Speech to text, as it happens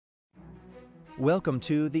Welcome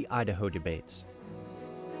to the Idaho Debates.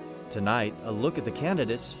 Tonight, a look at the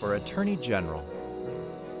candidates for Attorney General.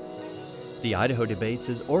 The Idaho Debates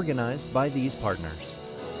is organized by these partners.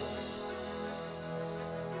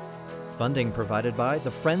 Funding provided by the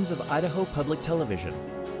Friends of Idaho Public Television,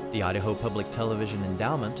 the Idaho Public Television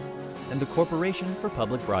Endowment, and the Corporation for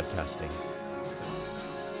Public Broadcasting.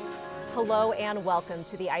 Hello and welcome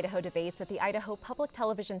to the Idaho Debates at the Idaho Public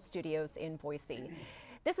Television Studios in Boise.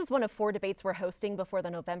 This is one of 4 debates we're hosting before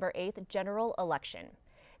the November 8th general election.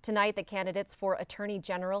 Tonight, the candidates for Attorney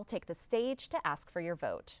General take the stage to ask for your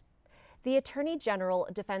vote. The Attorney General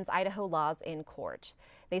defends Idaho laws in court.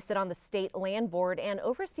 They sit on the State Land Board and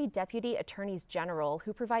oversee Deputy Attorneys General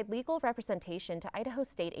who provide legal representation to Idaho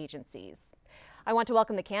state agencies. I want to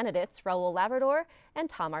welcome the candidates, Raul Labrador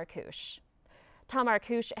and Tom Arkush. Tom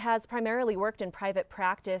Arkush has primarily worked in private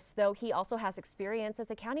practice, though he also has experience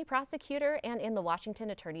as a county prosecutor and in the Washington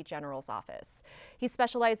Attorney General's office. He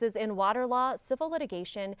specializes in water law, civil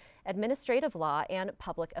litigation, administrative law, and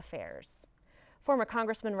public affairs. Former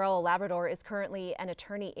Congressman Raul Labrador is currently an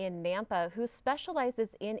attorney in Nampa who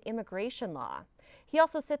specializes in immigration law. He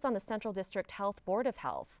also sits on the Central District Health Board of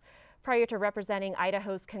Health. Prior to representing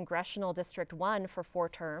Idaho's Congressional District 1 for 4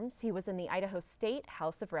 terms, he was in the Idaho State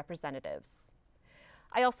House of Representatives.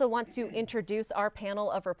 I also want to introduce our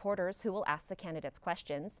panel of reporters who will ask the candidates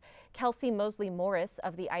questions. Kelsey Mosley Morris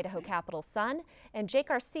of the Idaho Capital Sun and Jake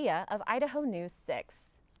Garcia of Idaho News 6.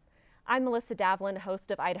 I'm Melissa Davlin,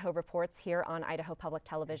 host of Idaho Reports here on Idaho Public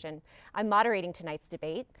Television. I'm moderating tonight's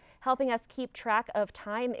debate. Helping us keep track of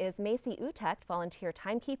time is Macy Utecht, volunteer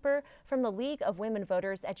timekeeper from the League of Women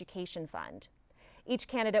Voters Education Fund. Each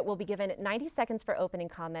candidate will be given 90 seconds for opening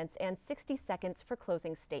comments and 60 seconds for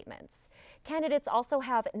closing statements. Candidates also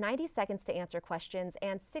have 90 seconds to answer questions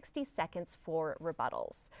and 60 seconds for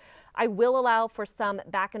rebuttals. I will allow for some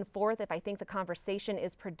back and forth if I think the conversation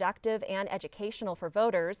is productive and educational for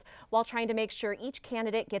voters, while trying to make sure each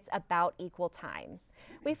candidate gets about equal time.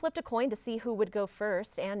 We flipped a coin to see who would go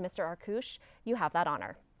first, and Mr. Arkush, you have that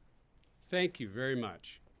honor. Thank you very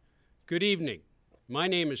much. Good evening. My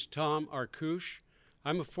name is Tom Arkush.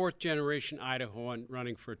 I'm a 4th-generation Idahoan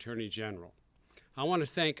running for Attorney General. I want to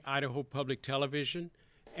thank Idaho Public Television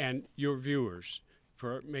and your viewers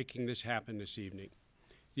for making this happen this evening.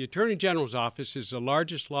 The Attorney General's office is the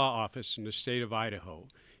largest law office in the state of Idaho.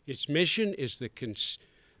 Its mission is the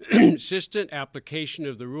consistent application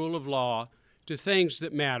of the rule of law to things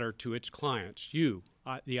that matter to its clients, you,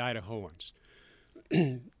 the Idahoans.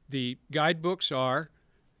 The guidebooks are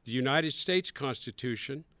the United States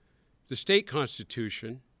Constitution, the state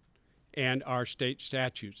constitution, and our state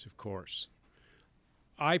statutes, of course.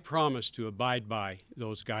 I promise to abide by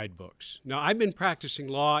those guidebooks. Now, I've been practicing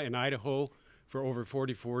law in Idaho for over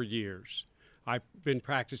 44 years. I've been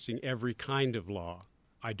practicing every kind of law.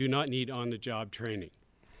 I do not need on-the-job training.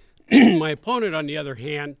 My opponent, on the other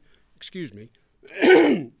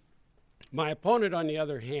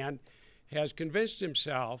hand, has convinced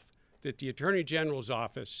himself that the Attorney General's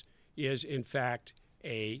office is, in fact,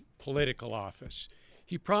 a political office.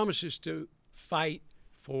 He promises to fight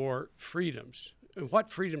for freedoms. And what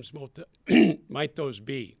freedoms might those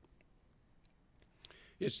be?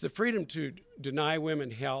 It's the freedom to deny women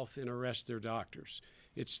health and arrest their doctors.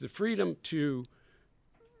 It's the freedom to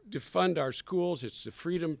defund our schools. It's the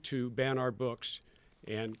freedom to ban our books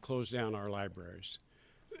and close down our libraries.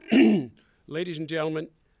 Ladies and gentlemen,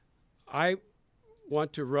 I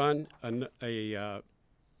want to run a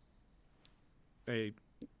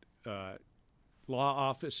law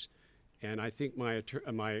office, and I think my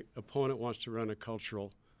opponent wants to run a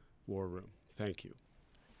cultural war room. Thank you.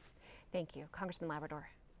 Thank you. Congressman Labrador.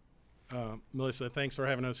 Melissa, thanks for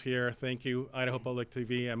having us here. Thank you, Idaho Public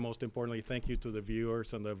TV, and most importantly, thank you to the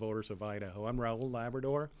viewers and the voters of Idaho. I'm Raul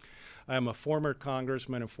Labrador. I'm a former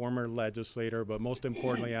congressman, a former legislator, but most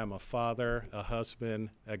importantly, I'm a father, a husband,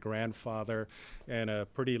 a grandfather, and a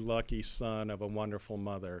pretty lucky son of a wonderful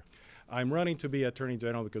mother. I'm running to be Attorney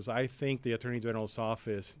General because I think the Attorney General's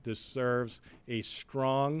office deserves a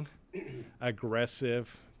strong,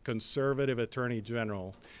 aggressive, conservative Attorney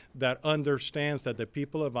General that understands that the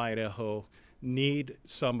people of Idaho need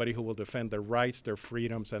somebody who will defend their rights, their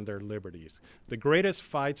freedoms, and their liberties. The greatest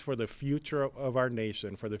fights for the future of our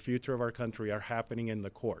nation, for the future of our country, are happening in the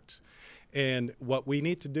courts. And what we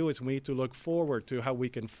need to do is we need to look forward to how we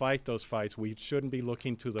can fight those fights. We shouldn't be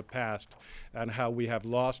looking to the past and how we have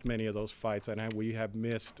lost many of those fights and how we have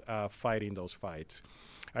missed fighting those fights.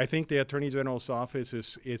 I think the Attorney General's office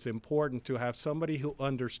is important to have somebody who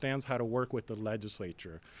understands how to work with the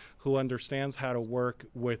legislature, who understands how to work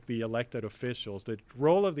with the elected officials, officials. The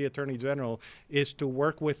role of the Attorney General is to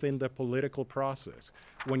work within the political process.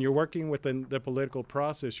 When you're working within the political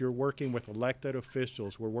process, you're working with elected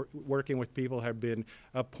officials. We're working with people who have been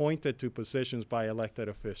appointed to positions by elected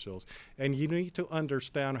officials. And you need to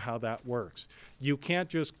understand how that works. You can't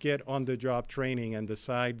just get on-the-job training and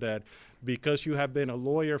decide that because you have been a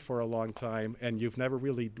lawyer for a long time and you've never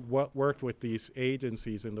really worked with these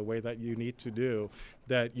agencies in the way that you need to do,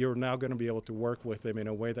 that you're now going to be able to work with them in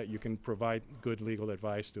a way that you can provide good legal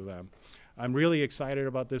advice to them. I'm really excited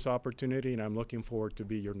about this opportunity, and I'm looking forward to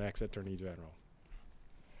be your next Attorney General.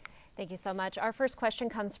 Thank you so much. Our first question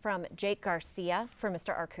comes from Jake Garcia for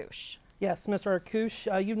Mr. Arkush. Yes, Mr.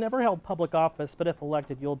 Arkush, you've never held public office, but if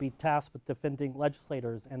elected, you'll be tasked with defending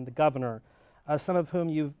legislators and the governor, some of whom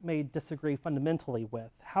you may disagree fundamentally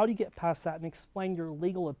with. How do you get past that and explain your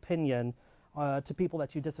legal opinion to people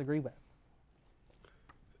that you disagree with?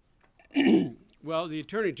 Well, the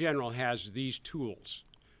Attorney General has these tools.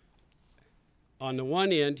 On the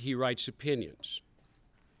one end, he writes opinions.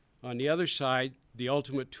 On the other side, the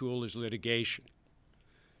ultimate tool is litigation.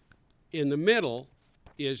 In the middle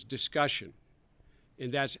is discussion,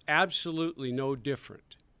 and that's absolutely no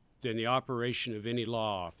different than the operation of any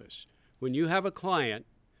law office. When you have a client,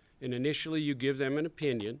 and initially you give them an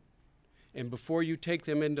opinion, and before you take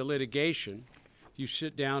them into litigation, you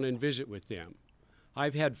sit down and visit with them.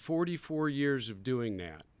 I've had 44 years of doing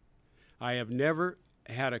that. I have never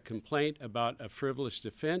had a complaint about a frivolous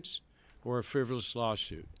defense or a frivolous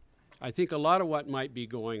lawsuit. I think a lot of what might be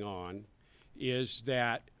going on is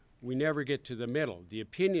that we never get to the middle. The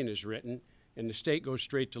opinion is written and the state goes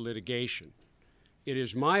straight to litigation. It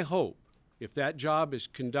is my hope, if that job is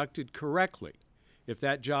conducted correctly, if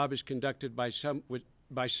that job is conducted by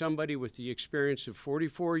somebody with the experience of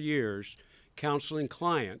 44 years counseling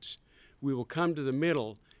clients, we will come to the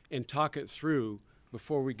middle and talk it through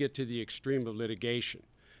before we get to the extreme of litigation.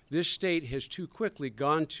 This state has too quickly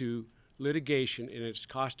gone to litigation, and it's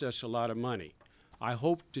cost us a lot of money. I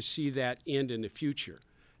hope to see that end in the future.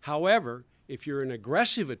 However, if you're an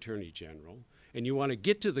aggressive Attorney General and you want to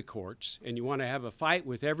get to the courts and you want to have a fight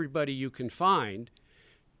with everybody you can find,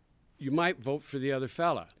 you might vote for the other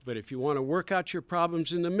fella. But if you want to work out your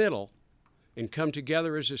problems in the middle and come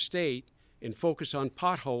together as a state and focus on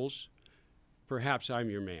potholes, perhaps I'm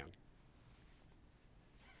your man.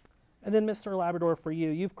 And then, Mr. Labrador, for you,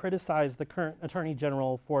 you've criticized the current Attorney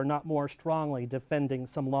General for not more strongly defending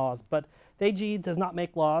some laws, but the AG does not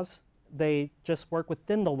make laws. They just work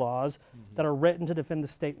within the laws that are written to defend the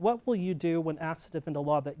state. What will you do when asked to defend a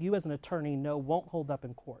law that you as an attorney know won't hold up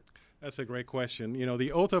in court? That's a great question. You know,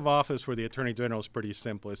 the oath of office for the Attorney General is pretty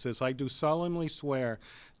simple. It says, I do solemnly swear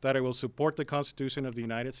that I will support the Constitution of the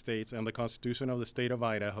United States and the Constitution of the State of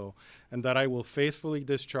Idaho, and that I will faithfully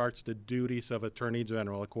discharge the duties of Attorney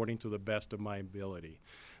General according to the best of my ability.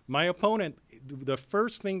 My opponent, the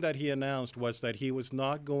first thing that he announced was that he was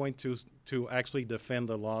not going to actually defend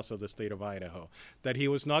the laws of the state of Idaho, that he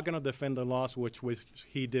was not going to defend the laws which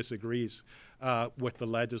he disagrees with the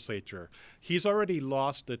legislature. He's already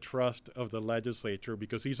lost the trust of the legislature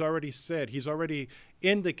because he's already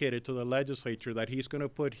indicated to the legislature that he's going to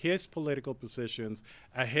put his political positions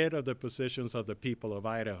ahead of the positions of the people of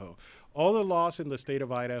Idaho. All the laws in the state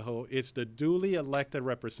of Idaho, it's the duly elected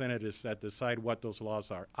representatives that decide what those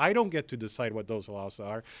laws are. I don't get to decide what those laws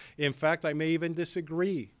are. In fact, I may even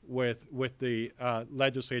disagree with the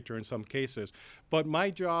legislature in some cases. But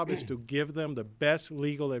my job is to give them the best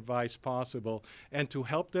legal advice possible and to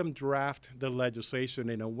help them draft the legislation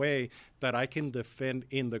in a way that I can defend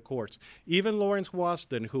in the courts. Even Lawrence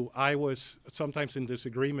Wasden, who I was sometimes in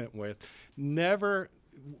disagreement with, never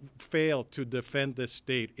failed to defend the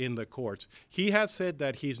state in the courts. He has said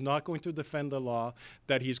that he's not going to defend the law,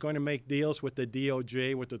 that he's going to make deals with the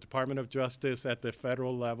DOJ, with the Department of Justice at the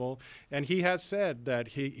federal level, and he has said that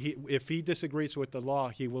if he disagrees with the law,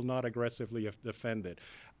 he will not aggressively defend it.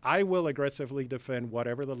 I will aggressively defend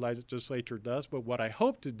whatever the legislature does, but what I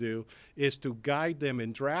hope to do is to guide them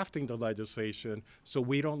in drafting the legislation so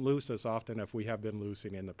we don't lose as often as we have been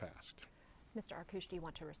losing in the past. Mr. Arkush, do you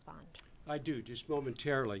want to respond? I do, just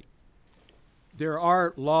momentarily. There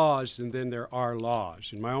are laws and then there are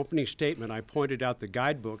laws. In my opening statement, I pointed out the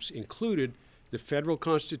guidebooks included the federal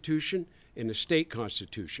constitution and the state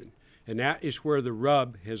constitution, and that is where the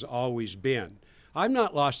rub has always been. I've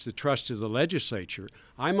not lost the trust of the legislature.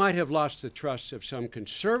 I might have lost the trust of some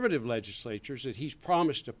conservative legislatures that he's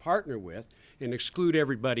promised to partner with and exclude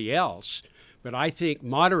everybody else, but I think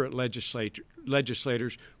moderate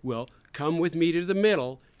legislators will come with me to the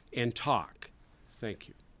middle and talk. Thank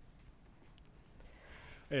you.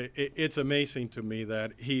 It's amazing to me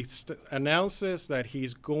that he announces that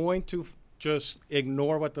he's going to just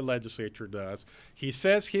ignore what the legislature does. He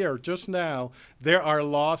says here just now, there are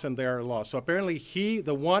laws and there are laws. So apparently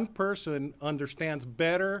the one person understands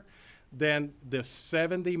better than the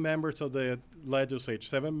 70 members of the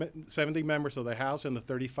legislature, 70 members of the House and the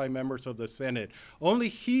 35 members of the Senate. Only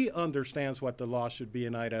he understands what the law should be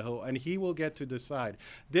in Idaho, and he will get to decide.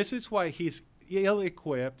 This is why he's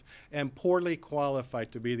ill-equipped and poorly qualified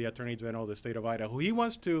to be the Attorney General of the state of Idaho. He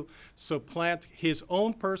wants to supplant his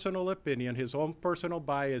own personal opinion, his own personal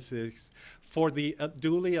biases for the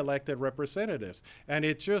duly elected representatives. And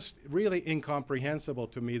it's just really incomprehensible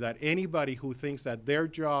to me that anybody who thinks that their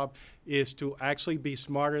job is to actually be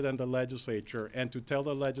smarter than the legislature and to tell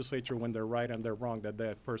the legislature when they're right and they're wrong, that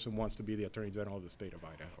that person wants to be the Attorney General of the state of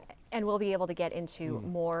Idaho. And we'll be able to get into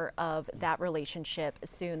more of that relationship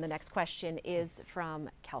soon. The next question is from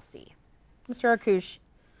Kelsey. Mr. Arkush,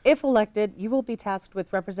 if elected, you will be tasked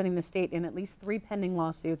with representing the state in at least 3 pending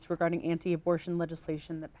lawsuits regarding anti-abortion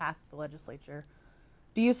legislation that passed the legislature.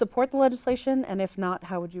 Do you support the legislation? And if not,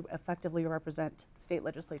 how would you effectively represent the state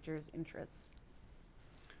legislature's interests?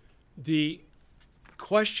 The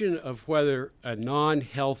question of whether a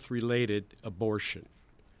non-health related abortion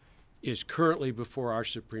is currently before our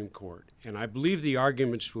Supreme Court, and I believe the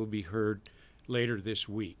arguments will be heard later this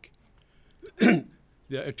week.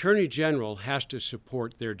 The Attorney General has to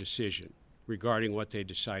support their decision regarding what they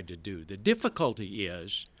decide to do. The difficulty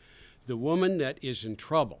is the woman that is in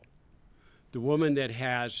trouble, the woman that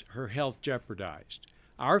has her health jeopardized.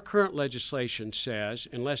 Our current legislation says,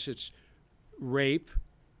 unless it's rape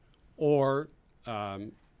or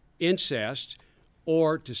incest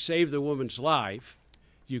or to save the woman's life,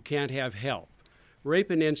 you can't have help. Rape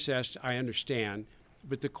and incest, I understand,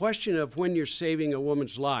 but the question of when you're saving a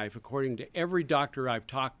woman's life, according to every doctor I've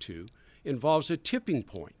talked to, involves a tipping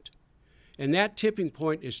point. And that tipping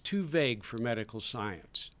point is too vague for medical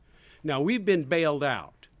science. Now, we've been bailed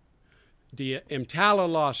out. The EMTALA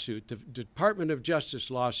lawsuit, the Department of Justice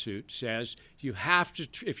lawsuit, says you have to,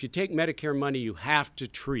 if you take Medicare money, you have to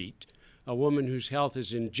treat a woman whose health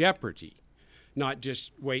is in jeopardy, not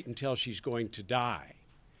just wait until she's going to die.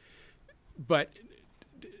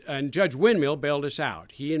 And Judge Windmill bailed us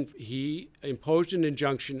out. He imposed an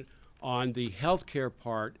injunction on the health care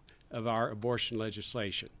part of our abortion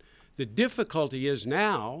legislation. The difficulty is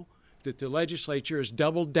now that the legislature has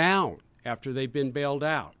doubled down after they've been bailed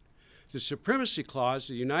out. The Supremacy Clause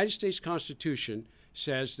of the United States Constitution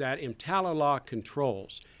says that EMTALA law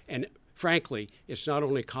controls. And frankly, it's not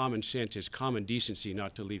only common sense, it's common decency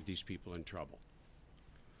not to leave these people in trouble.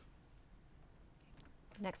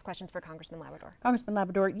 Next question's for Congressman Labrador. Congressman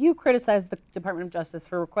Labrador, you criticized the Department of Justice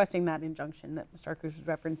for requesting that injunction that Mr. Arkush was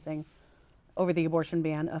referencing over the abortion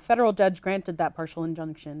ban. A federal judge granted that partial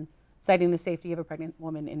injunction, citing the safety of a pregnant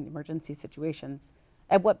woman in emergency situations.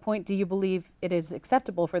 At what point do you believe it is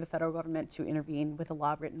acceptable for the federal government to intervene with a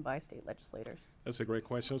law written by state legislators? That's a great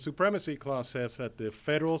question. The Supremacy Clause says that the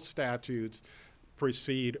federal statutes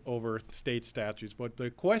precede over state statutes. But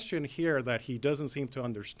the question here that he doesn't seem to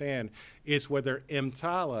understand is whether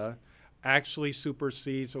EMTALA actually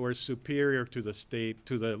supersedes or is superior to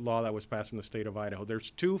the law that was passed in the state of Idaho.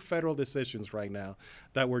 There's 2 federal decisions right now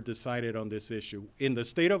that were decided on this issue. In the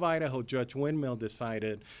state of Idaho, Judge Windmill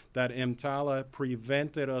decided that EMTALA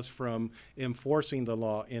prevented us from enforcing the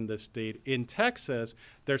law in the state. In Texas,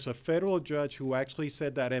 there's a federal judge who actually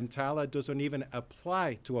said that EMTALA doesn't even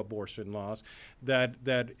apply to abortion laws, that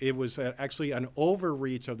it was actually an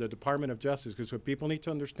overreach of the Department of Justice, because what people need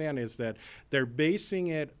to understand is that they're basing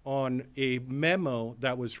it on a memo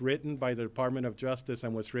that was written by the Department of Justice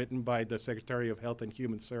and was written by the Secretary of Health and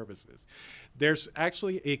Human Services. There's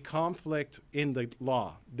actually a conflict in the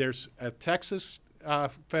law. There's a Texas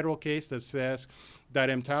federal case that says that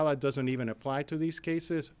EMTALA doesn't even apply to these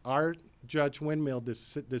cases. Our Judge Windmill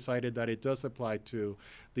decided that it does apply to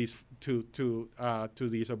these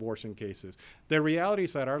these abortion cases. The reality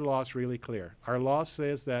is that our law is really clear. Our law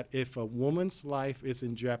says that if a woman's life is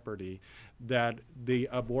in jeopardy, that the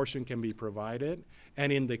abortion can be provided.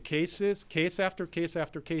 And in the cases, case after case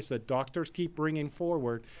after case that doctors keep bringing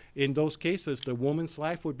forward, in those cases, the woman's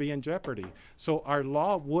life would be in jeopardy. So our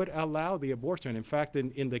law would allow the abortion. In fact,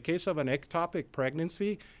 in the case of an ectopic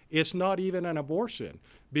pregnancy, it's not even an abortion,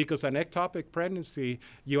 because an ectopic pregnancy,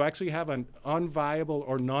 you actually have an unviable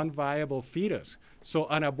or non-viable fetus. So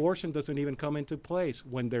an abortion doesn't even come into place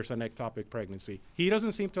when there's an ectopic pregnancy. He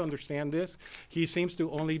doesn't seem to understand this. He seems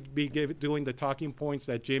to only be doing the talking points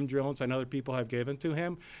that Jim Jones and other people have given to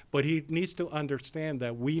him. But he needs to understand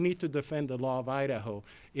that we need to defend the law of Idaho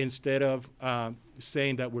instead of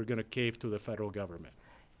saying that we're going to cave to the federal government.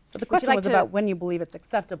 So the question like was to- about when you believe it's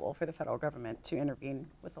acceptable for the federal government to intervene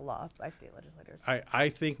with the law by state legislators. I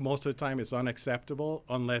think most of the time it's unacceptable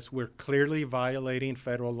unless we're clearly violating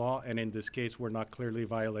federal law, and in this case, we're not clearly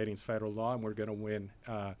violating federal law, and we're going to win.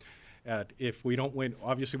 If we don't win,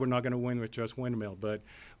 obviously we're not going to win with just windmill, but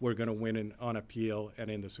we're going to win on appeal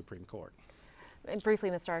and in the Supreme Court. And briefly,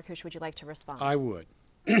 Mr. Arkush, would you like to respond? I would.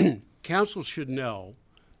 Council should know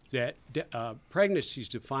that pregnancy is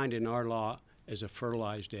defined in our law as a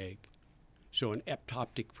fertilized egg. So an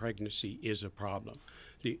ectopic pregnancy is a problem.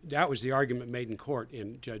 That was the argument made in court,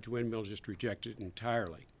 and Judge Windmill just rejected it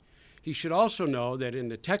entirely. He should also know that in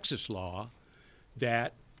the Texas law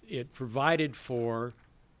that it provided for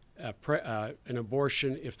an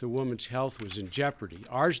abortion if the woman's health was in jeopardy.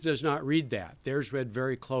 Ours does not read that. Theirs read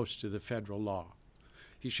very close to the federal law.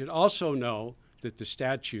 He should also know that the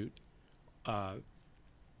statute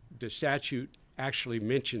actually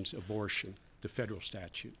mentions abortion, the federal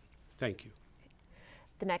statute. Thank you.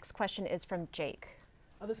 The next question is from Jake.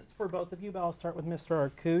 This is for both of you, but I'll start with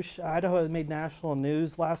Mr. Arkush. Idaho made national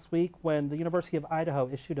news last week when the University of Idaho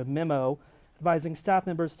issued a memo advising staff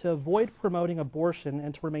members to avoid promoting abortion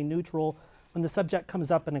and to remain neutral when the subject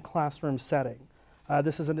comes up in a classroom setting.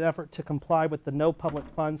 This is an effort to comply with the No Public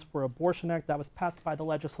Funds for Abortion Act that was passed by the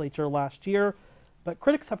legislature last year, but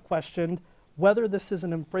critics have questioned whether this is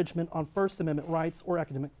an infringement on First Amendment rights or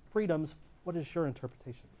academic freedoms. What is your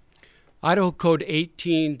interpretation? Idaho Code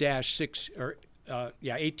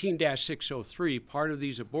 18-603, part of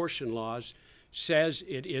these abortion laws, says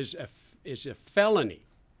it is a felony.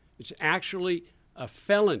 It's actually a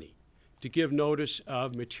felony to give notice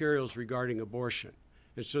of materials regarding abortion.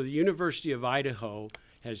 And so the University of Idaho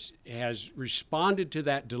has responded to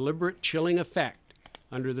that deliberate chilling effect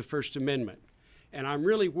under the First Amendment. And I'm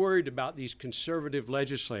really worried about these conservative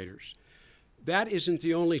legislators. That isn't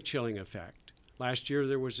the only chilling effect. Last year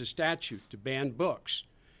there was a statute to ban books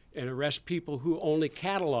and arrest people who only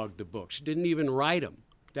cataloged the books, didn't even write them.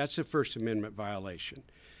 That's a First Amendment violation.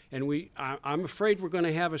 And I'm afraid we're going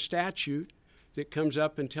to have a statute that comes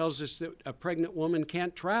up and tells us that a pregnant woman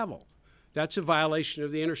can't travel. That's a violation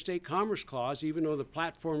of the Interstate Commerce Clause, even though the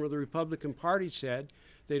platform of the Republican Party said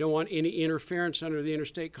they don't want any interference under the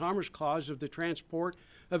Interstate Commerce Clause of the transport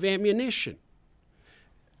of ammunition.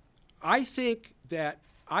 I think that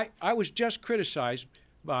I was just criticized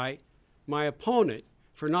by my opponent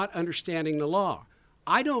for not understanding the law.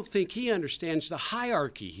 I don't think he understands the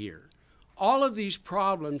hierarchy here. All of these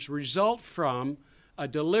problems result from a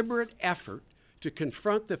deliberate effort to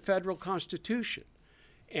confront the federal Constitution.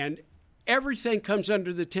 And everything comes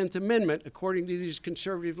under the 10th Amendment, according to these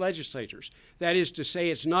conservative legislators. That is to say,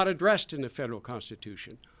 it's not addressed in the federal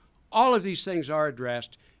Constitution. All of these things are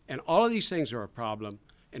addressed, and all of these things are a problem,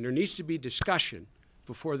 and there needs to be discussion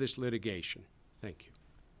before this litigation. Thank you.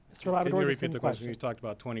 Mr. Can Labrador, you the repeat same the question? You talked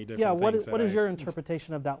about 20 different Yeah, things. what is your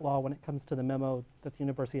interpretation of that law when it comes to the memo that the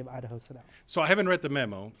University of Idaho sent out? So I haven't read the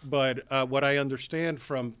memo, but what I understand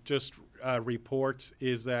from just reports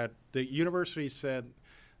is that the university said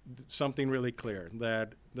something really clear,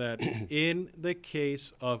 that in the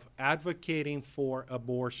case of advocating for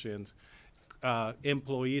abortions,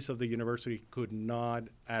 employees of the university could not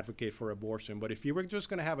advocate for abortion. But if you were just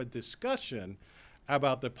going to have a discussion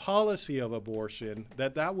about the policy of abortion,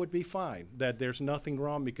 that would be fine, that there's nothing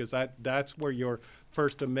wrong, because that's where your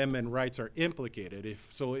First Amendment rights are implicated.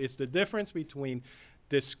 So it's the difference between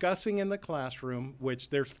discussing in the classroom, which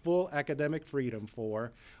there's full academic freedom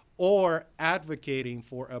for, or advocating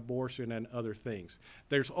for abortion and other things.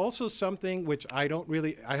 There's also something which I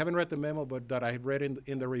haven't read the memo, but that I've read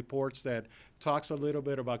in the reports that talks a little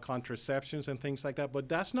bit about contraceptions and things like that, but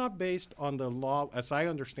that's not based on the law, as I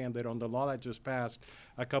understand it, on the law that just passed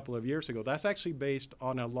a couple of years ago. That's actually based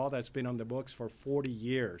on a law that's been on the books for 40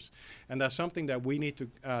 years. And that's something that we need to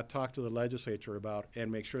talk to the legislature about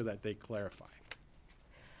and make sure that they clarify.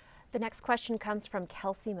 The next question comes from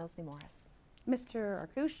Kelsey Mosley Morris. Mr.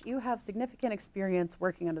 Arkush, you have significant experience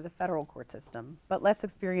working under the federal court system, but less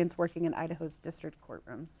experience working in Idaho's district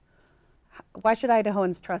courtrooms. Why should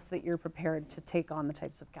Idahoans trust that you're prepared to take on the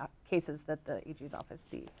types of cases that the AG's office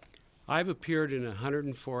sees? I've appeared in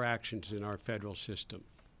 104 actions in our federal system.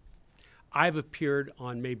 I've appeared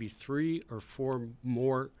on maybe 3 or 4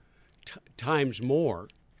 more times more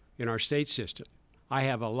in our state system. I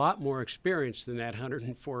have a lot more experience than that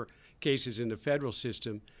 104 cases in the federal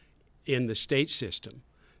system in the state system.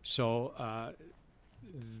 So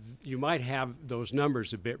you might have those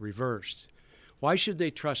numbers a bit reversed. Why should they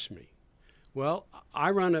trust me? Well, I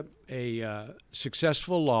run a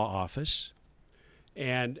successful law office,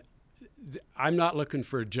 and I'm not looking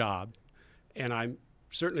for a job, and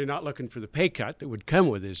certainly not looking for the pay cut that would come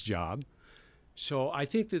with this job. So I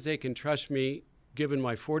think that they can trust me given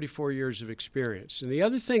my 44 years of experience. And the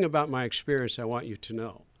other thing about my experience I want you to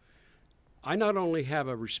know, I not only have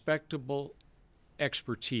a respectable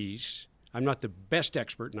expertise, I'm not the best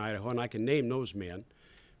expert in Idaho, and I can name those men,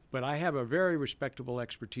 but I have a very respectable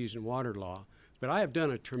expertise in water law, but I have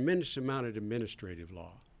done a tremendous amount of administrative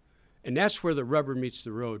law. And that's where the rubber meets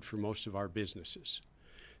the road for most of our businesses.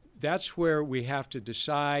 That's where we have to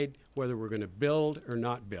decide whether we're going to build or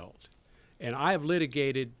not build. And I have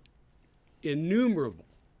litigated innumerable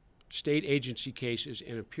state agency cases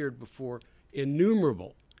and appeared before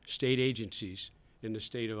innumerable state agencies in the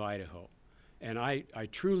state of Idaho. And I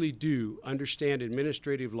truly do understand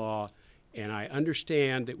administrative law, and I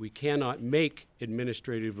understand that we cannot make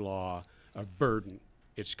administrative law a burden.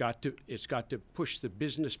 It's got to push the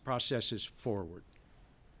business processes forward.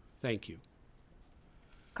 Thank you.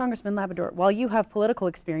 Congressman Labrador, while you have political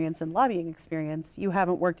experience and lobbying experience, you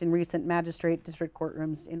haven't worked in recent magistrate district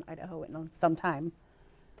courtrooms in Idaho in some time.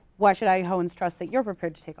 Why should Idahoans trust that you're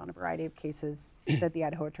prepared to take on a variety of cases that the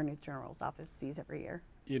Idaho Attorney General's office sees every year?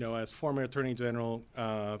 You know, as former Attorney General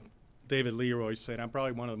David Leroy said, I'm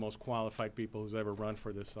probably one of the most qualified people who's ever run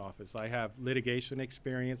for this office. I have litigation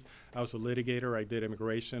experience. I was a litigator. I did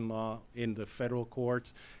immigration law in the federal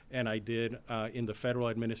courts, and I did in the federal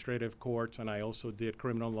administrative courts, and I also did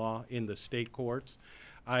criminal law in the state courts.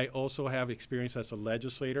 I also have experience as a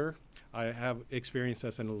legislator. I have experience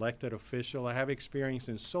as an elected official. I have experience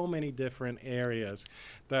in so many different areas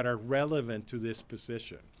that are relevant to this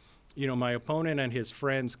position. You know, my opponent and his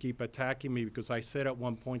friends keep attacking me because I said at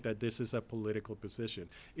one point that this is a political position.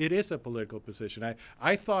 It is a political position.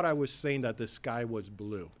 I thought I was saying that the sky was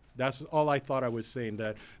blue. That's all I thought I was saying,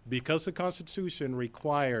 that because the Constitution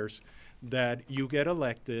requires that you get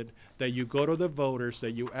elected, that you go to the voters,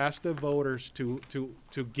 that you ask the voters to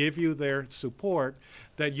give you their support,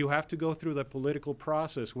 that you have to go through the political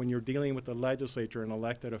process when you're dealing with the legislature and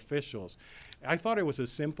elected officials. I thought it was a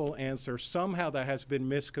simple answer. Somehow that has been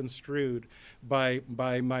misconstrued by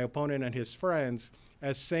my opponent and his friends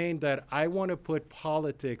as saying that I want to put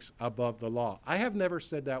politics above the law. I have never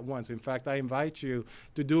said that once. In fact, I invite you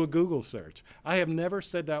to do a Google search. I have never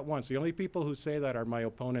said that once. The only people who say that are my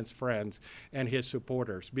opponent's friends and his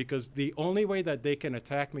supporters, because the only way that they can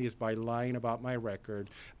attack me is by lying about my record,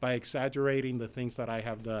 by exaggerating the things that I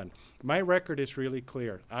have done. My record is really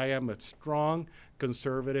clear. I am a strong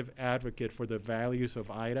conservative advocate for the values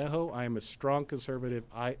of Idaho. I am a strong conservative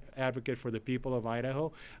advocate for the people of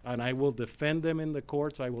Idaho, and I will defend them in the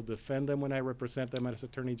courts. I will defend them when I represent them as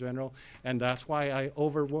Attorney General, and that's why I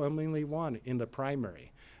overwhelmingly won in the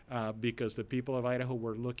primary, because the people of Idaho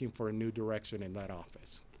were looking for a new direction in that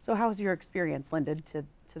office. So how has your experience lended to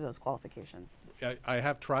those qualifications? I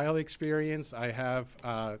have trial experience. I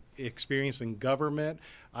have experience in government.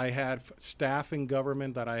 I had staff in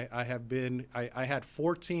government that I had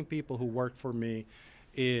 14 people who worked for me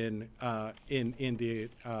in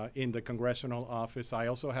the congressional office. I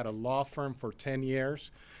also had a law firm for 10 years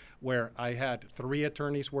where I had 3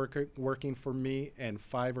 attorneys working for me and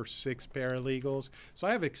 5 or 6 paralegals. So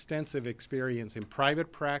I have extensive experience in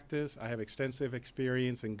private practice. I have extensive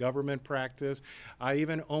experience in government practice. I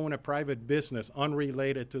even own a private business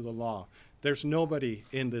unrelated to the law. There's nobody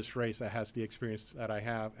in this race that has the experience that I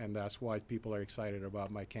have, and that's why people are excited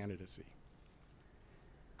about my candidacy.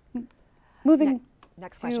 Moving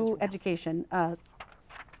Next question to education.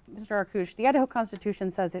 Mr. Arkush, the Idaho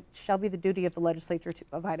Constitution says it shall be the duty of the legislature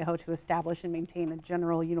of Idaho to establish and maintain a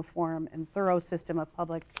general, uniform, and thorough system of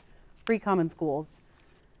public free common schools.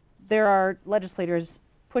 There are legislators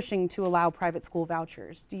pushing to allow private school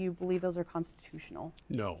vouchers. Do you believe those are constitutional?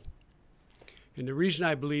 No. And the reason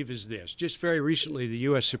I believe is this. Just very recently, the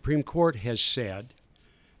U.S. Supreme Court has said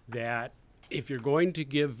that if you're going to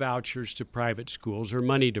give vouchers to private schools or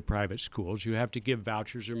money to private schools, you have to give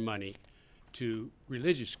vouchers or money to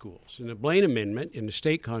religious schools. And the Blaine Amendment in the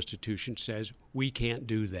state constitution says we can't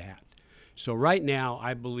do that. So right now,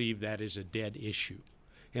 I believe that is a dead issue,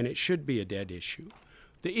 and it should be a dead issue.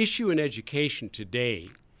 The issue in education today,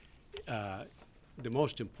 the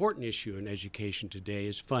most important issue in education today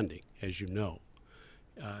is funding, as you know.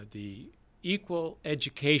 The equal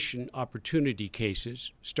education opportunity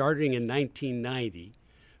cases, starting in 1990,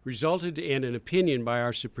 resulted in an opinion by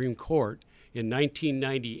our Supreme Court in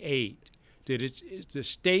 1998 that it's the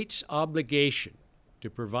state's obligation to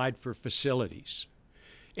provide for facilities.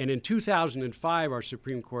 And in 2005, our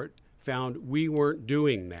Supreme Court found we weren't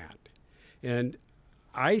doing that. And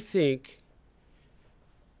I think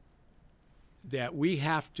that we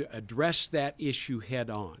have to address that issue head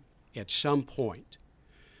on at some point.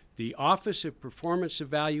 The Office of Performance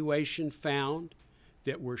Evaluation found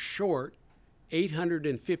that we're short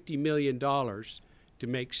 $850 million to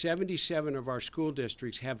make 77 of our school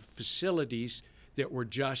districts have facilities that were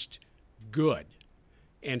just good.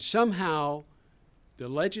 And somehow the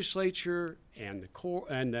legislature and the core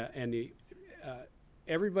and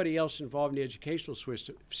everybody else involved in the educational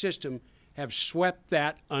system have swept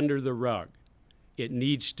that under the rug. It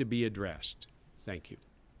needs to be addressed. Thank you.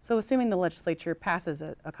 So assuming the legislature passes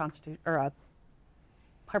a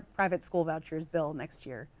private school vouchers bill next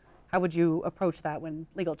year, how would you approach that when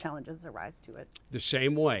legal challenges arise to it? The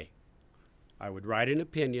same way. I would write an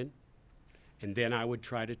opinion, and then I would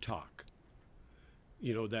try to talk.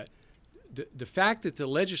 You know, that the fact that the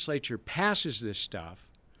legislature passes this stuff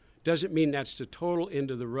doesn't mean that's the total end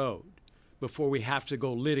of the road before we have to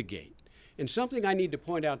go litigate. And something I need to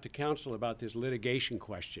point out to counsel about this litigation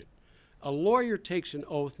question. A lawyer takes an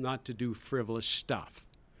oath not to do frivolous stuff.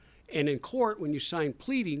 And in court, when you sign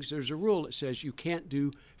pleadings, there's a rule that says you can't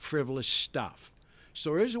do frivolous stuff.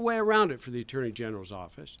 So there is a way around it for the Attorney General's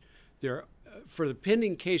office. For the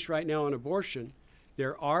pending case right now on abortion,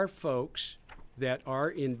 there are folks that are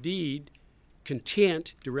indeed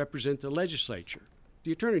content to represent the legislature.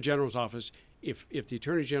 The Attorney General's office, if the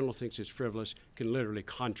Attorney General thinks it's frivolous, can literally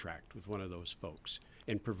contract with one of those folks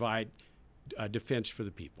and provide defense for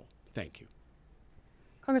the people. Thank you.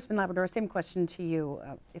 Congressman Labrador, same question to you.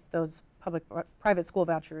 If those private school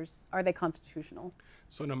vouchers, are they constitutional?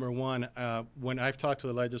 So number one, when I've talked to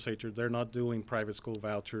the legislature, they're not doing private school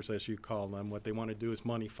vouchers, as you call them. What they want to do is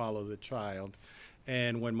money follows the child.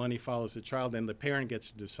 And when money follows the child, then the parent gets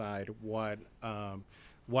to decide what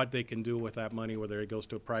they can do with that money, whether it goes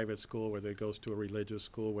to a private school, whether it goes to a religious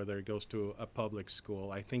school, whether it goes to a public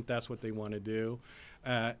school. I think that's what they want to do.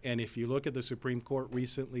 And if you look at the Supreme Court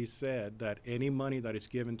recently said that any money that is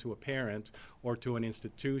given to a parent or to an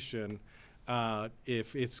institution,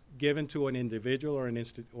 if it's given to an individual or an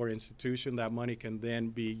institution, that money can then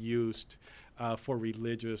be used for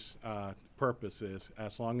religious purposes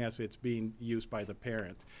as long as it's being used by the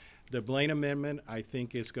parent. The Blaine Amendment, I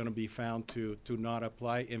think, is going to be found to not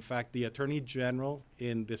apply. In fact, the Attorney General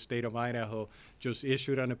in the state of Idaho just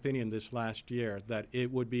issued an opinion this last year that it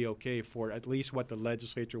would be okay for at least what the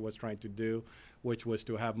legislature was trying to do, which was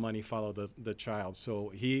to have money follow the child.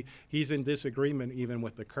 So he's in disagreement even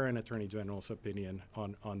with the current Attorney General's opinion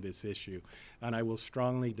on this issue. And I will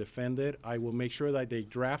strongly defend it. I will make sure that they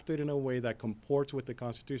draft it in a way that comports with the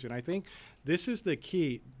Constitution. I think this is the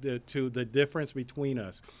key to the difference between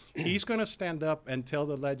us. He's going to stand up and tell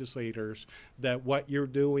the legislators that what you're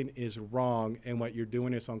doing is wrong and what you're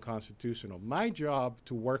doing is unconstitutional. My job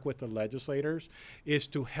to work with the legislators is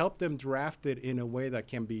to help them draft it in a way that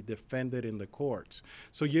can be defended in the courts.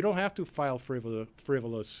 So you don't have to file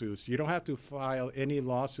frivolous suits. You don't have to file any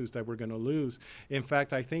lawsuits that we're going to lose. In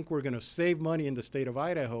fact, I think we're going to save money in the state of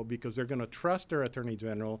Idaho because they're going to trust their Attorney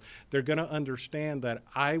General. They're going to understand that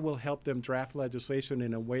I will help them draft legislation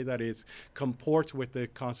in a way that is comports with the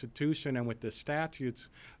Constitution and with the statutes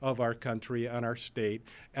of our country and our state,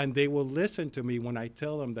 and they will listen to me when I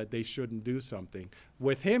tell them that they shouldn't do something.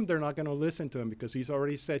 With him, they're not going to listen to him because he's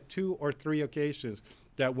already said 2 or 3 occasions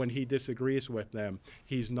that when he disagrees with them,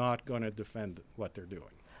 he's not going to defend what they're doing.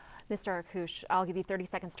 Mr. Arkush, I'll give you 30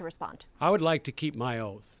 seconds to respond. I would like to keep my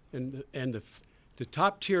oath, and the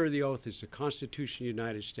top tier of the oath is the Constitution of the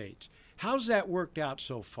United States. How's that worked out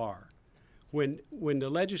so far? When the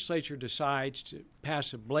legislature decides to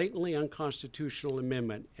pass a blatantly unconstitutional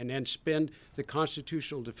amendment and then spend the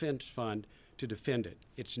Constitutional Defense Fund to defend it,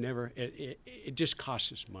 it just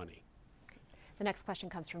costs us money. The next question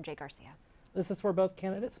comes from Jay Garcia. This is for both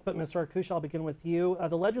candidates, but Mr. Arkush, I'll begin with you.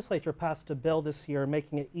 The legislature passed a bill this year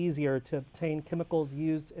making it easier to obtain chemicals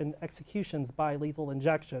used in executions by lethal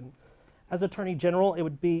injection. As Attorney General, it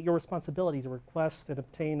would be your responsibility to request and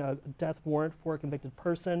obtain a death warrant for a convicted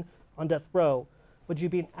person on death row. Would you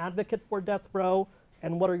be an advocate for death row?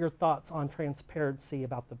 And what are your thoughts on transparency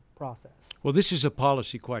about the process? Well, this is a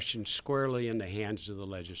policy question squarely in the hands of the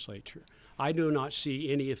legislature. I do not see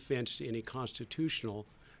any offense to any constitutional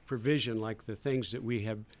provision like the things that we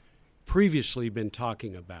have previously been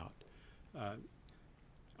talking about.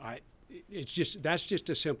 That's just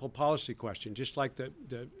a simple policy question, just like the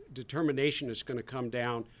determination is going to come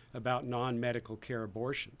down about non-medical care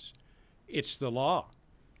abortions. It's the law,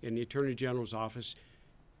 and the Attorney General's office,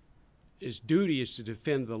 his duty is to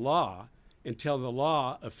defend the law until the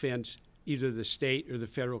law offends either the state or the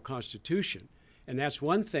federal Constitution. And that's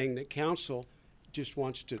one thing that council just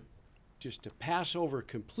wants to pass over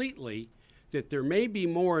completely, that there may be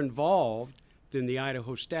more involved than the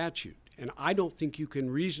Idaho statute. And I don't think you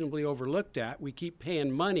can reasonably overlook that. We keep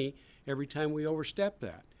paying money every time we overstep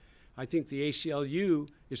that. I think the ACLU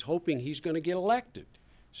is hoping he's going to get elected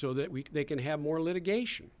so that they can have more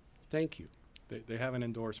litigation. Thank you. They haven't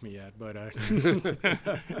endorsed me yet, but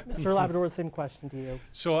Mr. Labrador, same question to you.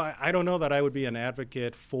 So I don't know that I would be an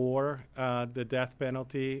advocate for the death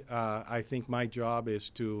penalty. I think my job is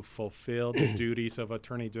to fulfill the duties of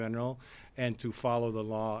Attorney General and to follow the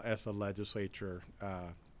law as the legislature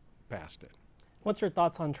passed it. What's your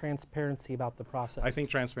thoughts on transparency about the process? I think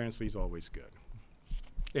transparency is always good.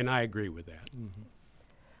 And I agree with that. All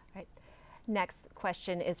right. Next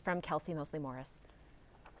question is from Kelsey Mosley Morris.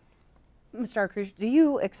 Mr. Arkush, do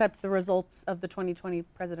you accept the results of the 2020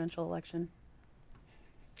 presidential election?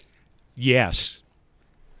 Yes.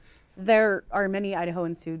 There are many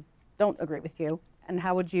Idahoans who don't agree with you, and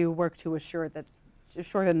how would you work to assure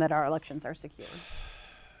them that our elections are secure?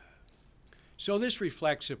 So this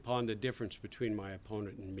reflects upon the difference between my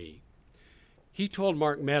opponent and me. He told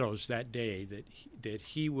Mark Meadows that day that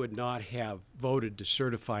he would not have voted to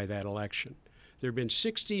certify that election. There have been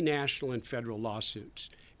 60 national and federal lawsuits.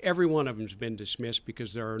 Every one of them has been dismissed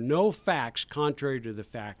because there are no facts contrary to the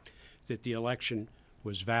fact that the election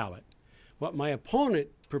was valid. What my opponent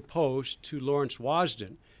proposed to Lawrence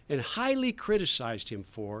Wasden and highly criticized him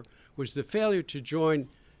for was the failure to join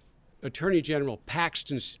Attorney General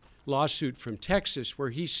Paxton's lawsuit from Texas, where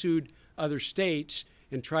he sued other states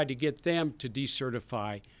and tried to get them to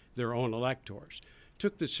decertify their own electors.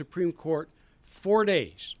 Took the Supreme Court 4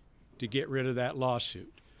 days to get rid of that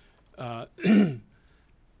lawsuit.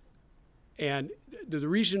 And the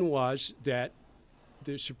reason was that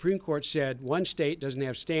the Supreme Court said one state doesn't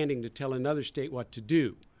have standing to tell another state what to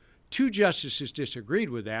do. 2 justices disagreed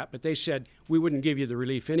with that, but they said we wouldn't give you the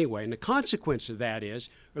relief anyway. And the consequence of that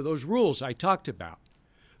are those rules I talked about.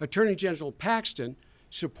 Attorney General Paxton,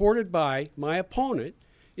 supported by my opponent,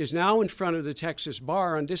 is now in front of the Texas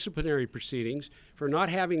bar on disciplinary proceedings for not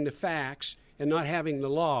having the facts and not having the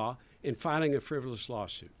law in filing a frivolous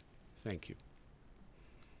lawsuit. Thank you.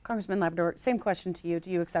 Congressman Labrador, same question to you. Do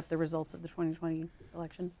you accept the results of the 2020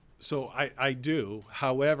 election? So I do.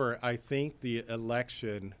 However, I think the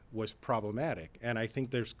election was problematic. And I think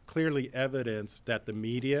there's clearly evidence that the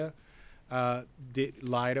media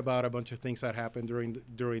lied about a bunch of things that happened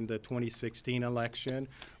during the 2016 election.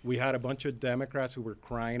 We had a bunch of Democrats who were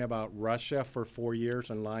crying about Russia for 4 years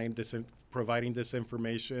and lying, providing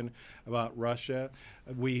disinformation about Russia.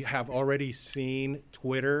 We have already seen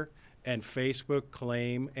Twitter and Facebook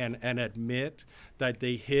claim and admit that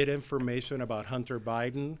they hid information about Hunter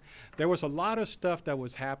Biden. There was a lot of stuff that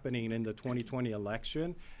was happening in the 2020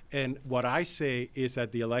 election. And what I say is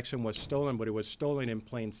that the election was stolen, but it was stolen in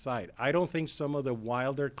plain sight. I don't think some of the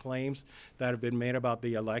wilder claims that have been made about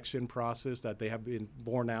the election process, that they have been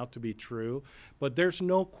borne out to be true. But there's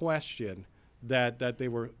no question that there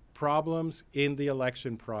were problems in the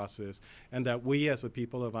election process, and that we as the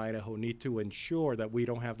people of Idaho need to ensure that we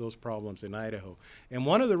don't have those problems in Idaho. And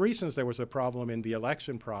one of the reasons there was a problem in the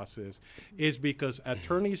election process is because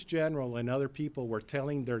attorneys general and other people were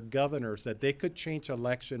telling their governors that they could change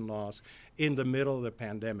election laws in the middle of the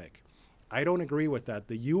pandemic. I don't agree with that.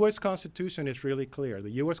 The U.S. Constitution is really clear.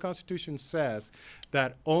 The U.S. Constitution says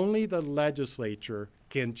that only the legislature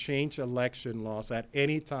can change election laws at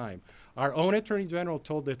any time. Our own Attorney General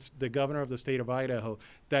told the governor of the state of Idaho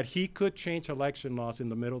that he could change election laws in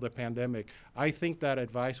the middle of the pandemic. I think that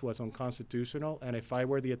advice was unconstitutional, and if I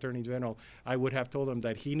were the Attorney General, I would have told him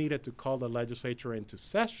that he needed to call the legislature into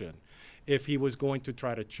session if he was going to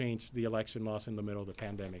try to change the election laws in the middle of the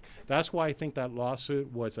pandemic. That's why I think that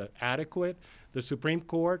lawsuit was adequate. The Supreme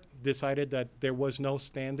Court decided that there was no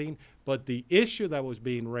standing, but the issue that was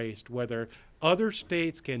being raised, whether other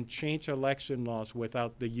states can change election laws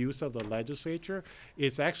without the use of the legislature,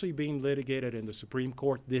 is actually being litigated in the Supreme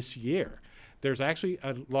Court this year. There's actually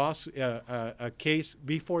a case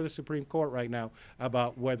before the Supreme Court right now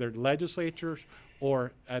about whether legislatures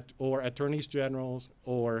or attorneys generals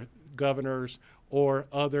or governors or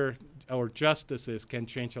justices can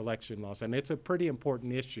change election laws. And it's a pretty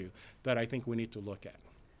important issue that I think we need to look at.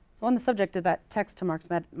 So on the subject of that text to Mark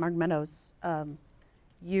Meadows,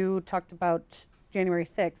 you talked about January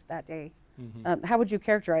 6th that day. Mm-hmm. How would you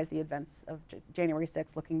characterize the events of January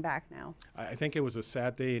 6th looking back now? I think it was a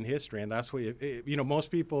sad day in history, and that's what,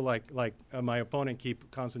 most people like my opponent keep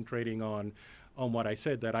concentrating on what I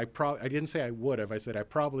said, that I didn't say I would have. I said I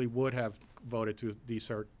probably would have voted to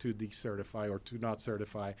decertify or to not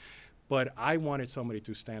certify, but I wanted somebody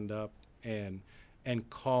to stand up and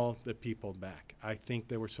call the people back. I think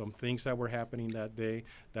there were some things that were happening that day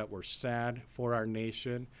that were sad for our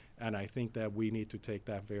nation, And I think that we need to take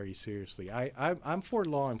that very seriously. I'm for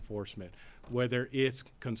law enforcement, whether it's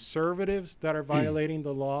conservatives that are violating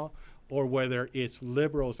the law or whether it's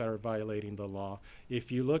liberals that are violating the law.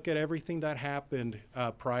 If you look at everything that happened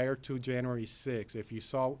prior to January 6th, if you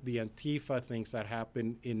saw the Antifa things that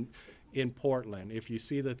happened in Portland, if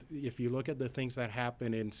you look at the things that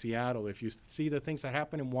happen in Seattle, if you see the things that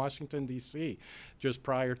happen in Washington, D.C. just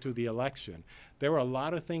prior to the election, there were a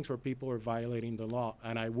lot of things where people were violating the law,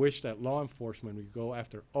 and I wish that law enforcement would go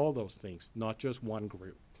after all those things, not just one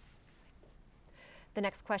group. The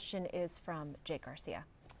next question is from Jake Garcia.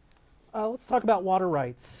 Let's talk about water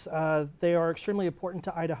rights. They are extremely important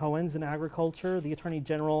to Idahoans in agriculture. The Attorney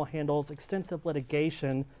General handles extensive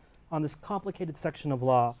litigation on this complicated section of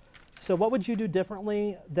law. So what would you do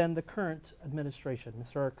differently than the current administration,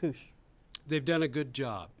 Mr. Arkush? They've done a good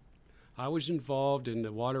job. I was involved in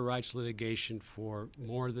the water rights litigation for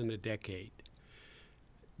more than a decade.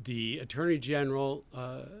 The Attorney General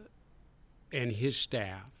and his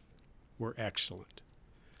staff were excellent.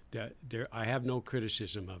 I have no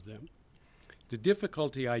criticism of them. The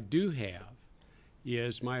difficulty I do have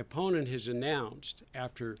is my opponent has announced,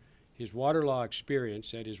 after his water law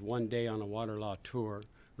experience, that is one day on a water law tour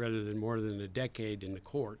rather than more than a decade in the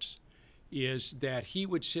courts, is that he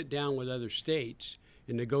would sit down with other states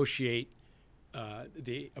and negotiate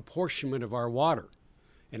the apportionment of our water.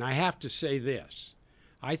 And I have to say this.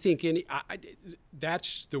 I think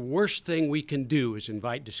that's the worst thing we can do is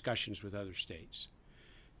invite discussions with other states.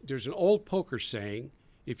 There's an old poker saying,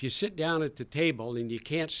 if you sit down at the table and you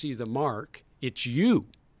can't see the mark, it's you.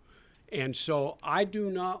 And so I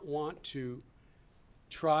do not want to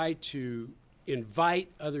try to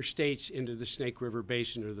invite other states into the Snake River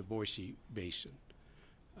Basin or the Boise Basin.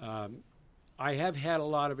 I have had a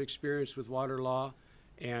lot of experience with water law,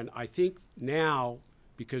 and I think now,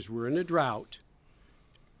 because we're in a drought,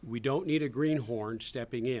 we don't need a greenhorn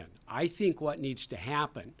stepping in. I think what needs to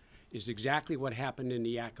happen is exactly what happened in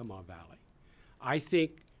the Yakima Valley. I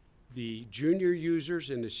think the junior users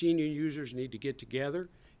and the senior users need to get together,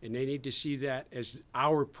 and they need to see that as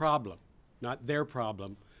our problem, not their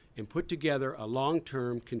problem, and put together a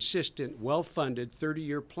long-term, consistent, well-funded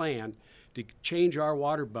 30-year plan to change our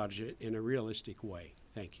water budget in a realistic way.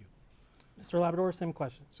 Thank you. Mr. Labrador, same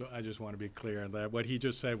question. So I just want to be clear that what he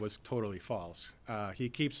just said was totally false. He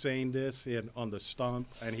keeps saying this on the stump,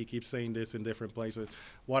 and he keeps saying this in different places.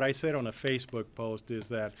 What I said on a Facebook post is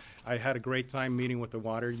that I had a great time meeting with the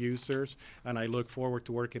water users, and I look forward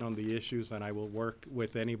to working on the issues, and I will work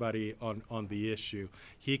with anybody on the issue.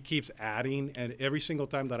 He keeps adding, and every single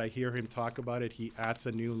time that I hear him talk about it, he adds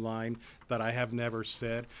a new line that I have never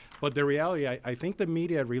said. But the reality, I think the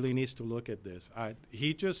media really needs to look at this.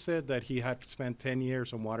 He just said that he had spent 10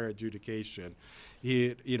 years on water adjudication.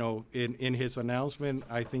 He, in his announcement,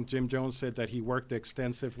 I think Jim Jones said that he worked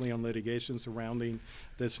extensively on litigation surrounding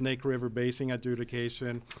the Snake River Basin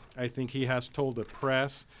adjudication. I think he has told the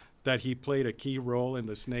press that he played a key role in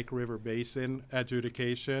the Snake River Basin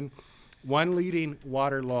adjudication. One leading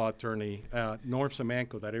water law attorney, Norm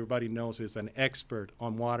Semenko, that everybody knows is an expert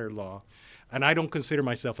on water law, and I don't consider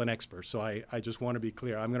myself an expert, so I just want to be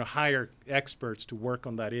clear. I'm going to hire experts to work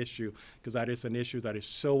on that issue because that is an issue that is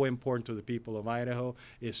so important to the people of Idaho,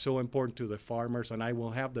 is so important to the farmers, and I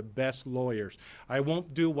will have the best lawyers. I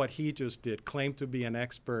won't do what he just did, claim to be an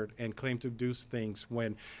expert and claim to do things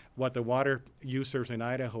when what the water users in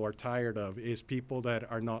Idaho are tired of is people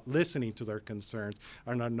that are not listening to their concerns,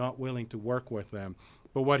 are not willing to work with them.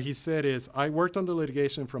 But what he said is, I worked on the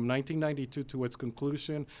litigation from 1992 to its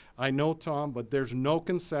conclusion. I know Tom, but there's no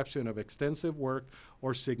conception of extensive work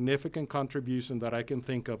or significant contribution that I can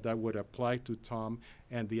think of that would apply to Tom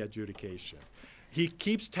and the adjudication. He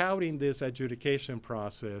keeps touting this adjudication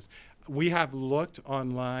process. We have looked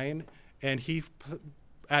online, and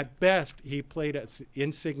at best, he played an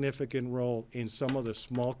insignificant role in some of the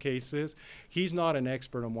small cases. He's not an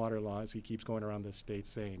expert on water laws. He keeps going around the state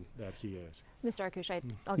saying that he is. Mr. Arkush, I'll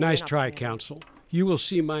give you Nice an try, opportunity. counsel. You will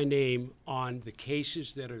see my name on the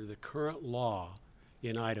cases that are the current law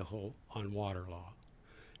in Idaho on water law.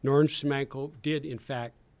 Norm Semenko did, in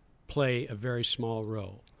fact, play a very small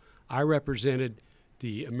role. I represented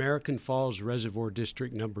the American Falls Reservoir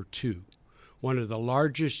District Number 2, one of the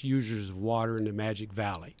largest users of water in the Magic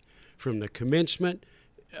Valley, from the commencement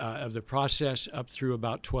of the process up through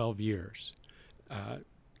about 12 years.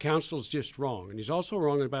 Counsel's just wrong. And he's also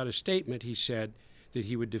wrong about a statement. He said that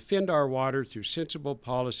he would defend our water through sensible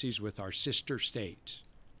policies with our sister states.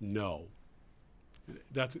 No.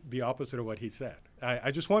 That's the opposite of what he said. I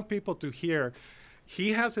just want people to hear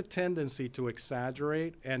he has a tendency to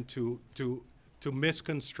exaggerate and to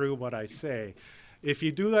misconstrue what I say. If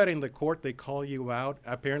you do that in the court, they call you out.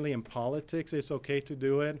 Apparently in politics, it's okay to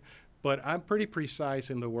do it. But I'm pretty precise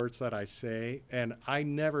in the words that I say, and I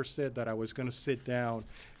never said that I was going to sit down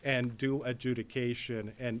and do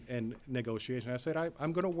adjudication and negotiation. I said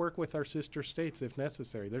I'm going to work with our sister states if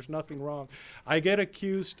necessary. There's nothing wrong. I get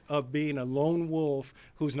accused of being a lone wolf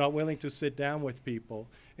who's not willing to sit down with people,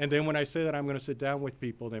 and then when I say that I'm going to sit down with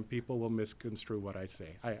people, then people will misconstrue what I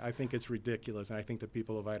say. I think it's ridiculous, and I think the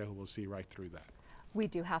people of Idaho will see right through that. We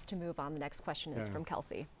do have to move on. The next question is from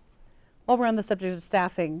Kelsey. While we're on the subject of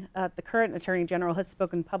staffing, the current Attorney General has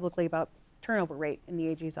spoken publicly about turnover rate in the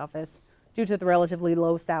AG's office due to the relatively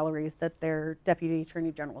low salaries that their deputy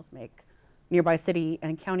attorney generals make. Nearby city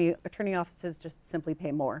and county attorney offices just simply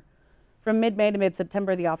pay more. From mid-May to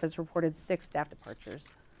mid-September, the office reported 6 staff departures.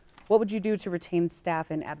 What would you do to retain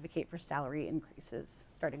staff and advocate for salary increases,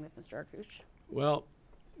 starting with Mr. Arkush? Well,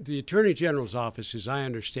 the Attorney General's office, as I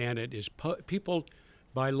understand it, is people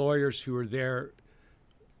by lawyers who are there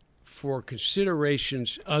for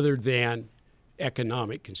considerations other than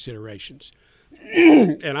economic considerations.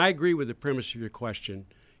 And I agree with the premise of your question.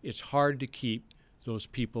 It's hard to keep those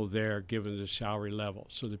people there given the salary level.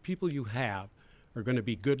 So the people you have are going to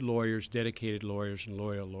be good lawyers, dedicated lawyers, and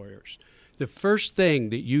loyal lawyers. The first thing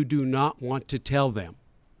that you do not want to tell them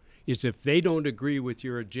is if they don't agree with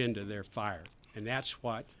your agenda, they're fired. And that's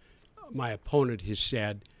what my opponent has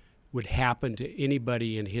said would happen to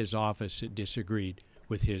anybody in his office that disagreed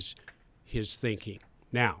with his thinking.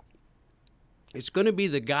 Now, it's going to be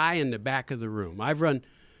the guy in the back of the room. I've run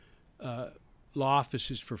law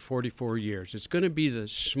offices for 44 years. It's going to be the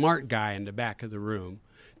smart guy in the back of the room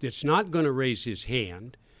that's not going to raise his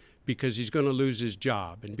hand because he's going to lose his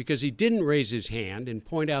job. And because he didn't raise his hand and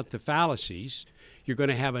point out the fallacies, you're going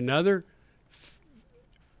to have another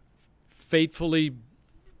fatefully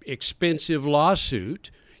expensive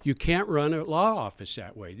lawsuit. You can't run a law office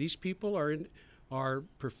that way. These people are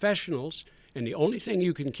professionals, and the only thing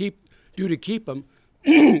you can do to keep them,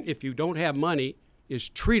 if you don't have money, is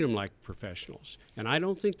treat them like professionals. And I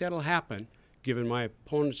don't think that'll happen, given my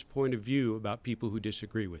opponent's point of view about people who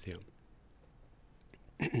disagree with him.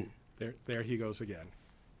 There he goes again.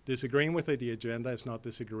 Disagreeing with the agenda is not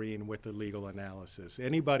disagreeing with the legal analysis.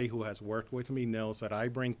 Anybody who has worked with me knows that I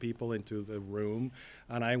bring people into the room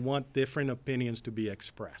and I want different opinions to be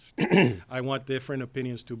expressed. I want different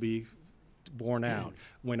opinions to be borne out.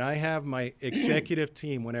 When I have my executive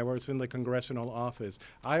team, when I was in the congressional office,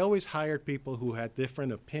 I always hired people who had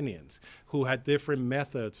different opinions, who had different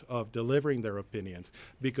methods of delivering their opinions,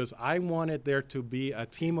 because I wanted there to be a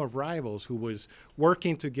team of rivals who was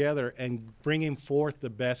working together and bringing forth the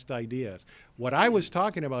best ideas. What I was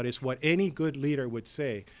talking about is what any good leader would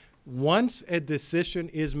say. Once a decision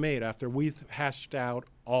is made, after we've hashed out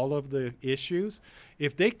all of the issues,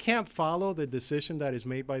 if they can't follow the decision that is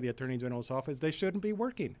made by the Attorney General's office, they shouldn't be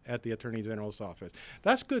working at the Attorney General's office.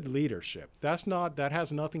 That's good leadership. That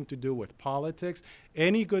has nothing to do with politics.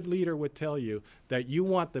 Any good leader would tell you that you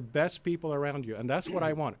want the best people around you, and that's what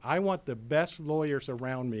I want. I want the best lawyers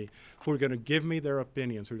around me who are going to give me their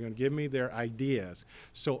opinions, who are going to give me their ideas,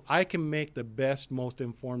 so I can make the best, most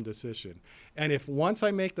informed decision. And if once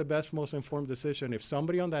I make the best, most informed decision, if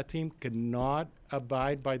somebody on that team cannot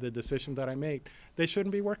abide by the decision that I make, they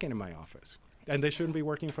shouldn't be working in my office. And they shouldn't be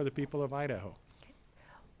working for the people of Idaho.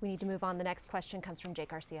 We need to move on. The next question comes from Jake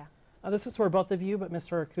Garcia. This is for both of you, but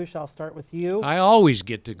Mr. Arkush, I'll start with you. I always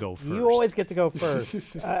get to go first. You always get to go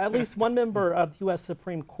first. At least one member of the U.S.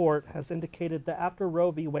 Supreme Court has indicated that after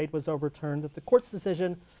Roe v. Wade was overturned, that the court's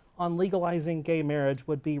decision on legalizing gay marriage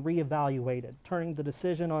would be reevaluated, turning the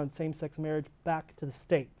decision on same-sex marriage back to the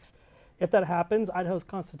states. If that happens, Idaho's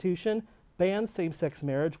Constitution bans same-sex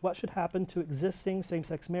marriage. What should happen to existing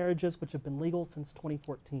same-sex marriages which have been legal since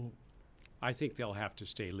 2014? I think they'll have to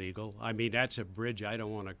stay legal. I mean, that's a bridge I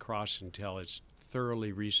don't want to cross until it's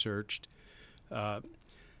thoroughly researched. And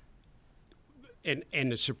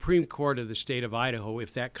the Supreme Court of the state of Idaho,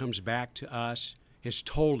 if that comes back to us, has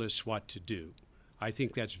told us what to do. I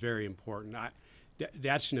think that's very important.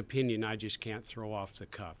 That's an opinion I just can't throw off the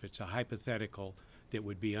cuff. It's a hypothetical that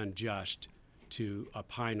would be unjust to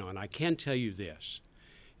opine on. I can tell you this.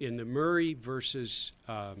 In the Murray versus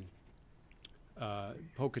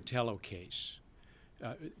Pocatello case,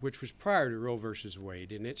 which was prior to Roe versus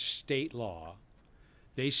Wade, in its state law,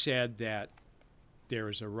 they said that there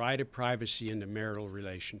is a right of privacy in the marital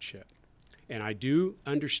relationship. And I do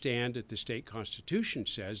understand that the state constitution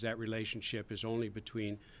says that relationship is only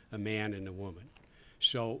between a man and a woman.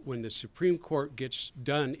 So when the Supreme Court gets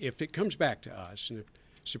done, if it comes back to us, and if the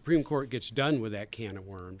Supreme Court gets done with that can of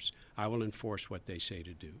worms, I will enforce what they say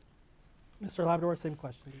to do. Mr. Labrador, same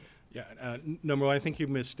question. Yeah, number one, I think you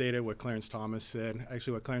misstated what Clarence Thomas said.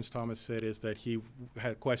 Actually, what Clarence Thomas said is that he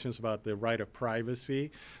had questions about the right of privacy.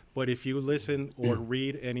 But if you listen or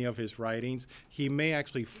read any of his writings, he may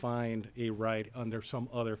actually find a right under some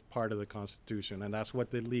other part of the Constitution. And that's what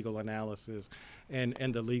the legal analysis and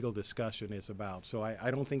the legal discussion is about. So I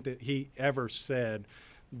don't think that he ever said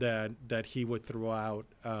that he would throw out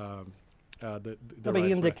the But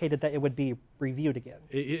he indicated that it would be reviewed again.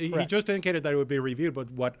 He just indicated that it would be reviewed, but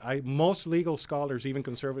what most legal scholars, even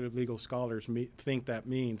conservative legal scholars, think that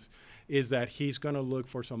means is that he's going to look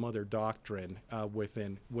for some other doctrine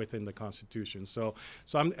within the Constitution.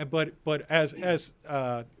 But as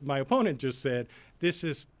my opponent just said, this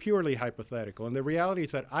is purely hypothetical, and the reality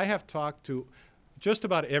is that I have talked to just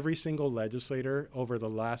about every single legislator over the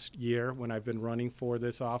last year when I've been running for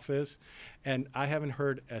this office, and I haven't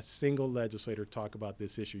heard a single legislator talk about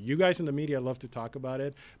this issue. You guys in the media love to talk about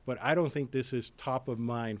it, but I don't think this is top of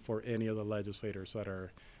mind for any of the legislators that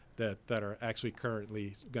are actually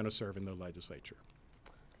currently going to serve in the legislature.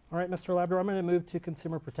 All right, Mr. Labrador, I'm going to move to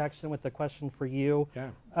consumer protection with a question for you.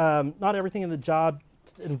 Yeah. Not everything in the job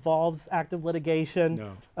involves active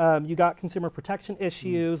litigation. No. You got consumer protection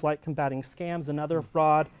issues like combating scams and other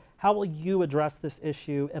fraud. How will you address this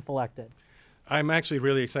issue if elected? I'm actually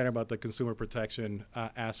really excited about the consumer protection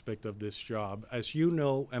aspect of this job. As you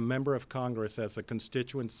know, a member of Congress has a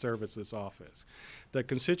Constituent Services Office. The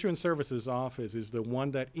Constituent Services Office is the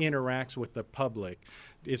one that interacts with the public.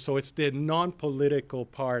 So it's the non-political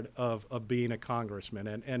part of being a congressman.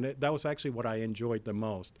 And that was actually what I enjoyed the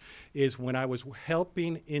most, is when I was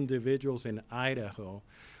helping individuals in Idaho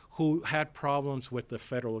who had problems with the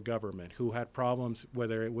federal government, who had problems,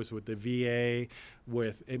 whether it was with the VA,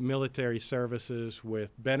 with military services,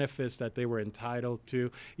 with benefits that they were entitled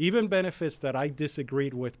to, even benefits that I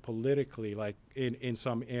disagreed with politically, like in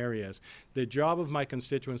some areas. The job of my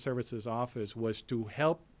Constituent Services Office was to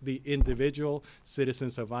help the individual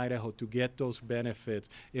citizens of Idaho to get those benefits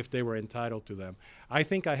if they were entitled to them. I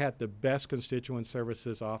think I had the best Constituent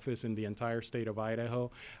Services Office in the entire state of Idaho.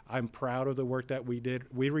 I'm proud of the work that we did.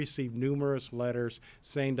 We received numerous letters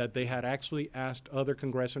saying that they had actually asked other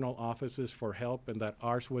congressional offices for help and that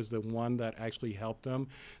ours was the one that actually helped them.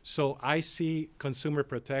 So I see consumer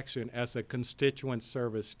protection as a constituent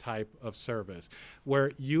service type of service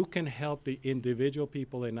where you can help the individual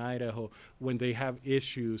people in Idaho when they have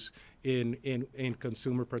issues in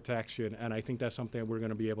consumer protection. And I think that's something we're going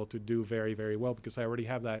to be able to do very, very well because I already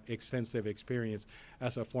have that extensive experience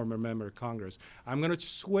as a former member of Congress. I'm going to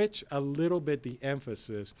switch a little bit the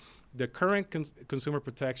emphasis. The current Consumer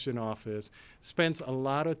Protection Office spends a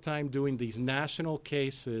lot of time doing these national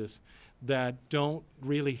cases that don't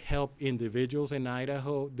really help individuals in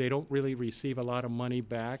Idaho. They don't really receive a lot of money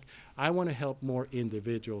back. I want to help more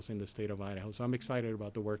individuals in the state of Idaho, so I'm excited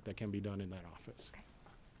about the work that can be done in that office. Okay.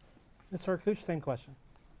 Mr. Arkush, same question.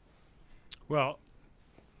 Well,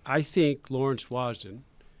 I think Lawrence Wasden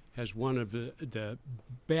has one of the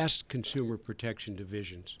best consumer protection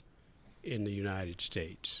divisions in the United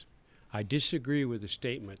States. I disagree with the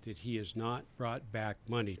statement that he has not brought back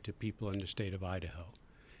money to people in the state of Idaho.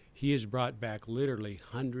 He has brought back literally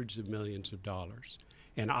hundreds of millions of dollars.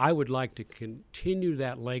 And I would like to continue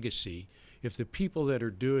that legacy if the people that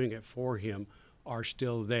are doing it for him are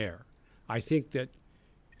still there. I think that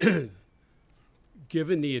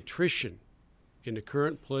given the attrition in the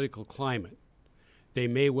current political climate, they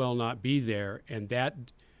may well not be there, and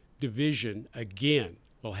that division, again,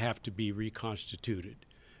 will have to be reconstituted.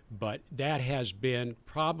 But that has been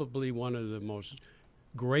probably one of the most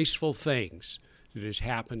graceful things that has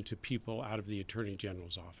happened to people out of the Attorney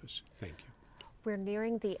General's office. Thank you. We're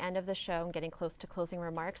nearing the end of the show and getting close to closing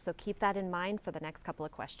remarks, so keep that in mind for the next couple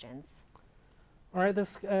of questions. All right,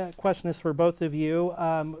 this question is for both of you.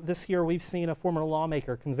 This year we've seen a former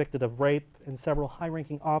lawmaker convicted of rape and several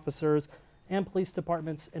high-ranking officers and police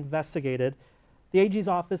departments investigated. The AG's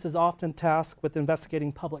office is often tasked with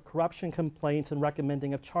investigating public corruption complaints and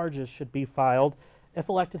recommending if charges should be filed. If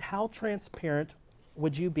elected, how transparent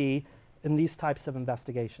would you be in these types of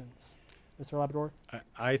investigations? Mr. Labrador?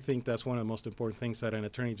 I think that's one of the most important things that an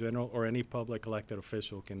attorney general or any public elected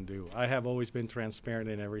official can do. I have always been transparent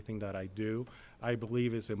in everything that I do. I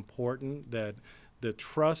believe it's important that the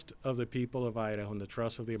trust of the people of Idaho and the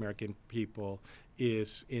trust of the American people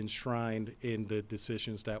is enshrined in the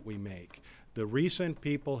decisions that we make. The reason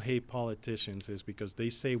people hate politicians is because they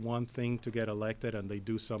say one thing to get elected and they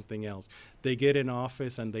do something else. They get in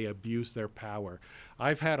office and they abuse their power.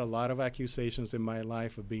 I've had a lot of accusations in my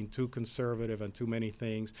life of being too conservative and too many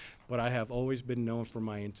things, but I have always been known for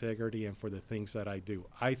my integrity and for the things that I do.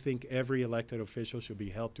 I think every elected official should be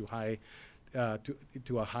held to high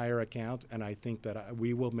to a higher account, and I think that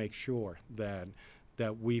we will make sure that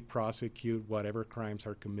we prosecute whatever crimes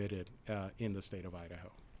are committed in the state of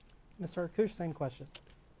Idaho. Mr. Arkush, same question.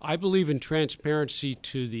 I believe in transparency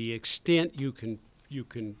to the extent you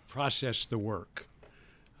can process the work.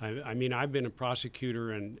 I mean, I've been a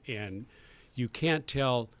prosecutor, and you can't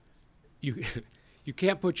tell you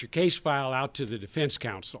can't put your case file out to the defense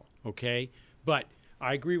counsel, okay? But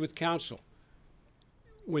I agree with counsel.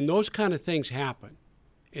 When those kind of things happen,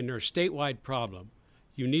 and they're a statewide problem,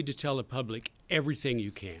 you need to tell the public everything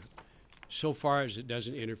you can, so far as it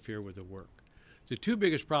doesn't interfere with the work. The two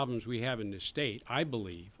biggest problems we have in this state, I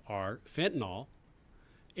believe, are fentanyl,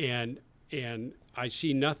 and I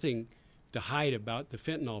see nothing to hide about the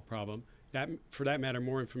fentanyl problem. That, for that matter,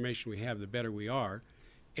 more information we have, the better we are.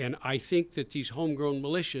 And I think that these homegrown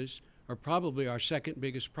militias are probably our second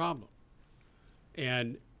biggest problem.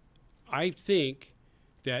 And I think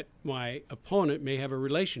that my opponent may have a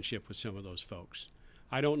relationship with some of those folks.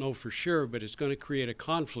 I don't know for sure, but it's going to create a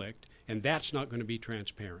conflict, and that's not going to be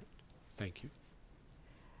transparent. Thank you.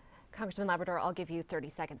 Congressman Labrador, I'll give you 30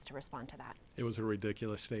 seconds to respond to that. It was a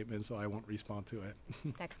ridiculous statement, so I won't respond to it.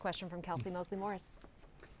 Next question from Kelsey Mosley Morris.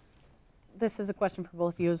 This is a question for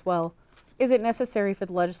both of you as well. Is it necessary for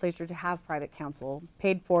the legislature to have private counsel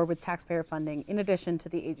paid for with taxpayer funding in addition to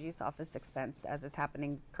the AG's office expense, as is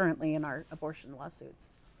happening currently in our abortion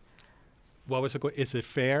lawsuits? What was is it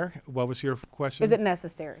fair? What was your question? Is it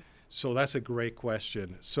necessary? So that's a great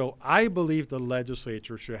question. So I believe the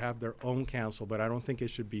legislature should have their own counsel, but I don't think it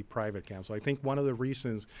should be private counsel. I think one of the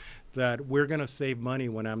reasons that we're going to save money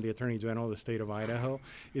when I'm the Attorney General of the state of Idaho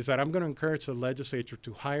is that I'm going to encourage the legislature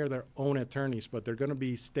to hire their own attorneys, but they're going to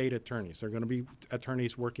be state attorneys. They're going to be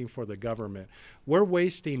attorneys working for the government. We're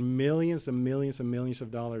wasting millions and millions and millions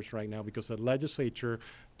of dollars right now because the legislature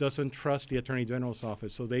doesn't trust the Attorney General's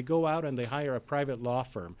office. So they go out and they hire a private law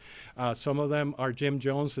firm. Some of them are Jim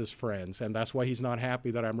Jones's friends, and that's why he's not happy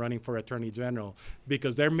that I'm running for Attorney General,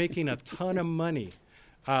 because they're making a ton of money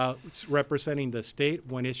representing the state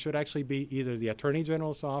when it should actually be either the Attorney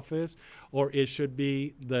General's office or it should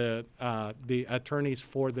be the attorneys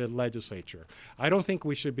for the legislature. I don't think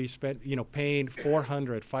we should be paying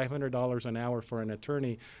 $400, $500 an hour for an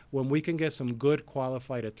attorney when we can get some good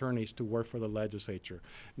qualified attorneys to work for the legislature.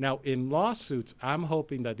 Now, in lawsuits, I'm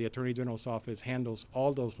hoping that the Attorney General's office handles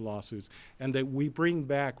all those lawsuits and that we bring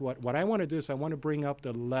back what I want to do is I want to bring up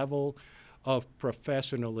the level of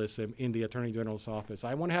professionalism in the Attorney General's office.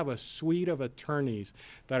 I want to have a suite of attorneys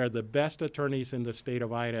that are the best attorneys in the state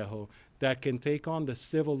of Idaho that can take on the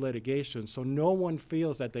civil litigation so no one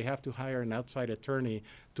feels that they have to hire an outside attorney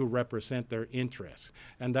to represent their interests.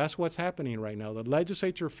 And that's what's happening right now. The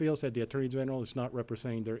legislature feels that the Attorney General is not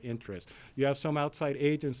representing their interests. You have some outside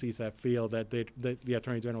agencies that feel that the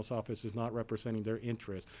Attorney General's office is not representing their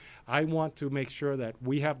interests. I want to make sure that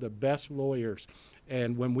we have the best lawyers,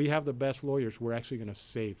 and when we have the best lawyers, we're actually going to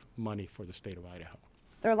save money for the state of Idaho.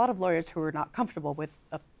 There are a lot of lawyers who are not comfortable with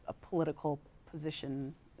a political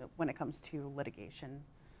position when it comes to litigation.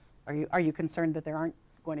 Are you concerned that there aren't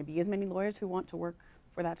going to be as many lawyers who want to work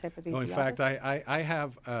for that type of AG No, in fact, I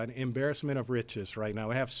have an embarrassment of riches right now.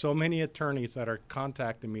 I have so many attorneys that are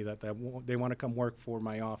contacting me that they want to come work for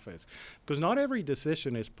my office. Because not every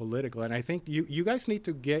decision is political. And I think you guys need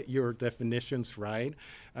to get your definitions right.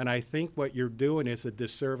 And I think what you're doing is a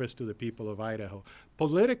disservice to the people of Idaho.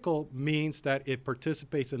 Political means that it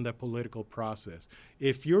participates in the political process.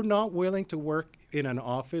 If you're not willing to work in an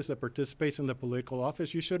office that participates in the political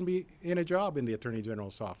office, you shouldn't be in a job in the Attorney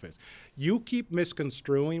General's office. You keep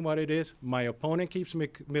misconstruing what it is. My opponent keeps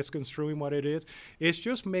misconstruing what it is. It's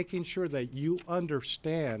just making sure that you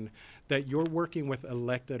understand that you're working with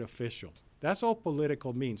elected officials. That's all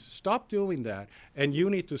political means. Stop doing that, and you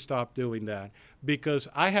need to stop doing that, because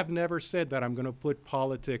I have never said that I'm going to put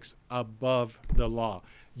politics above the law.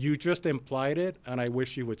 You just implied it, and I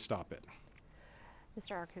wish you would stop it.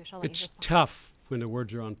 Mr. Arkush, I'll let you It's respond. tough when the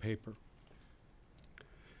words are on paper.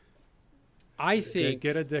 I think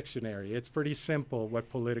Get a dictionary. It's pretty simple what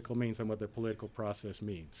political means and what the political process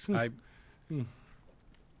means.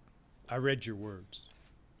 I read your words.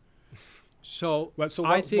 So, What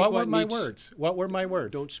I think were my needs- words? What were my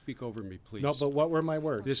words? Don't speak over me, please. No, but what were my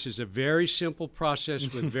words? This is a very simple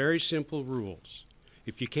process with very simple rules.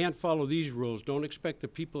 If you can't follow these rules, don't expect the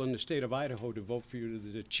people in the state of Idaho to vote for you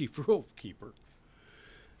to the chief rule keeper.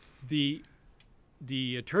 The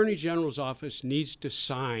Attorney General's office needs to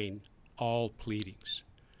sign all pleadings.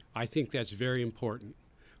 I think that's very important.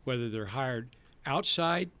 Whether they're hired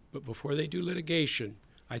outside, but before they do litigation,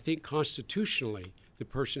 I think constitutionally the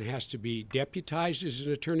person has to be deputized as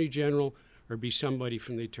an Attorney General or be somebody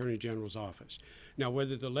from the Attorney General's office. Now,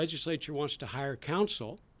 whether the legislature wants to hire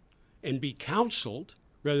counsel and be counseled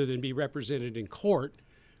rather than be represented in court,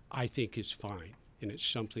 I think is fine, and it's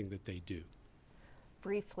something that they do.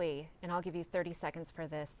 Briefly, and I'll give you 30 seconds for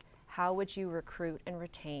this, how would you recruit and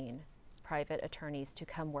retain private attorneys to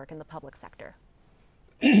come work in the public sector?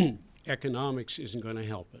 Economics isn't going to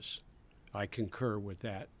help us. I concur with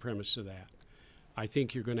that premise of that. I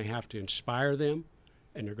think you're going to have to inspire them,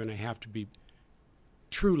 and they're going to have to be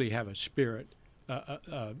truly have a spirit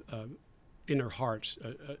in their hearts,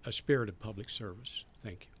 a spirit of public service.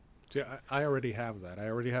 Thank you. See, I already have that. I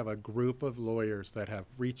already have a group of lawyers that have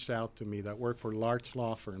reached out to me that work for large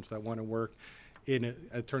law firms that want to work in an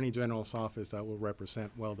Attorney General's office that will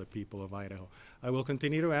represent well the people of Idaho. I will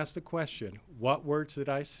continue to ask the question, what words did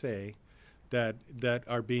I say that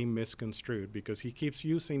are being misconstrued? Because he keeps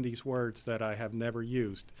using these words that I have never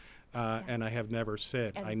used and I have never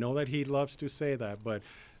said. And I know that he loves to say that, but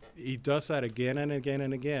he does that again and again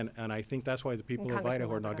and again, and I think that's why the people of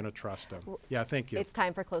Idaho are not going to trust him. Yeah, thank you. It's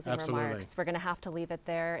time for closing Absolutely. remarks. We're going to have to leave it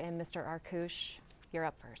there, and Mr. Arkush, you're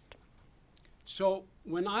up first. So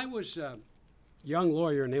when I was a young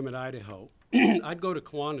lawyer in Emmett, Idaho, I'd go to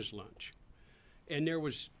Kiwanis lunch, and there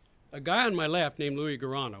was a guy on my left named Louis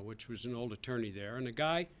Garano, which was an old attorney there, and a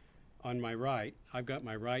guy on my right, I've got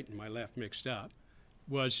my right and my left mixed up,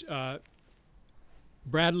 was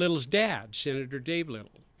Brad Little's dad, Senator Dave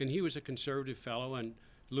Little. And he was a conservative fellow, and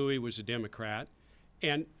Louis was a Democrat.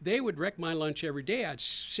 And they would wreck my lunch every day. I'd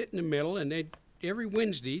sit in the middle, and every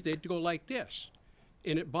Wednesday, they'd go like this.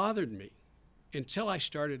 And it bothered me until I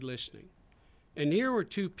started listening. And here were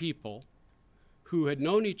two people who had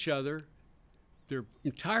known each other their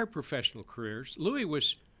entire professional careers. Louis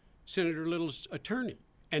was Senator Little's attorney,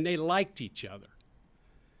 and they liked each other.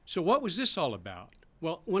 So what was this all about?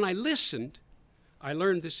 Well, when I listened, I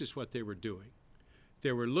learned this is what they were doing.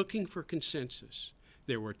 They were looking for consensus.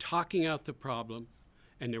 They were talking out the problem,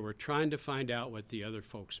 and they were trying to find out what the other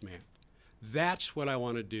folks meant. That's what I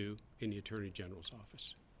want to do in the Attorney General's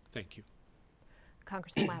office. Thank you.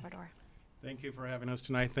 Congressman Labrador. Thank you for having us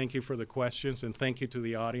tonight. Thank you for the questions, and thank you to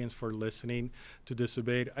the audience for listening to this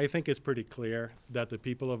debate. I think it's pretty clear that the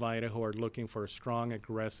people of Idaho are looking for a strong,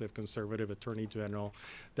 aggressive, conservative attorney general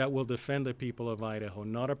that will defend the people of Idaho,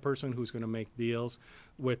 not a person who's going to make deals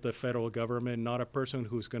with the federal government, not a person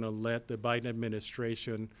who's going to let the Biden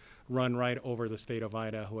administration run right over the state of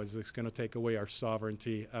Idaho as it's going to take away our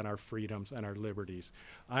sovereignty and our freedoms and our liberties.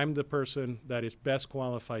 I'm the person that is best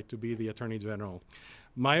qualified to be the attorney general.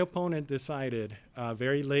 My opponent decided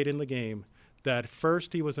very late in the game that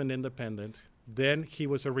first he was an independent, then he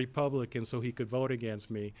was a Republican so he could vote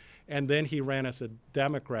against me, and then he ran as a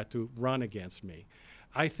Democrat to run against me.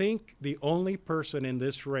 I think the only person in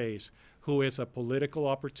this race who is a political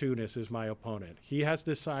opportunist is my opponent. He has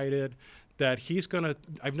decided that he's going to,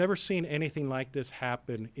 I've never seen anything like this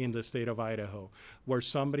happen in the state of Idaho, where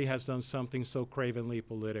somebody has done something so cravenly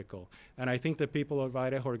political. And I think the people of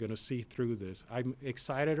Idaho are going to see through this. I'm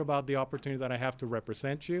excited about the opportunity that I have to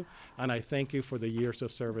represent you, and I thank you for the years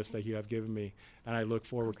of service that you have given me, and I look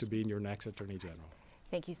forward to being your next Attorney General.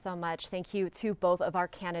 Thank you so much. Thank you to both of our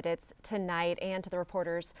candidates tonight and to the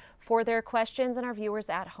reporters for their questions and our viewers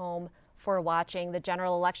at home for watching. The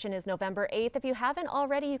general election is November 8th. If you haven't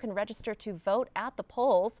already, you can register to vote at the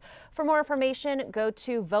polls. For more information, go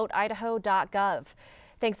to voteidaho.gov.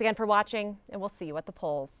 Thanks again for watching, and we'll see you at the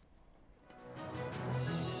polls.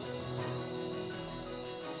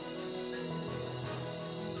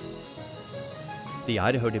 The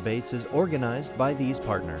Idaho Debates is organized by these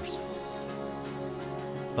partners.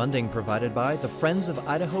 Funding provided by the Friends of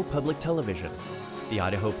Idaho Public Television, the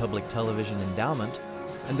Idaho Public Television Endowment,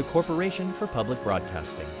 and the Corporation for Public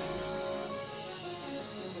Broadcasting.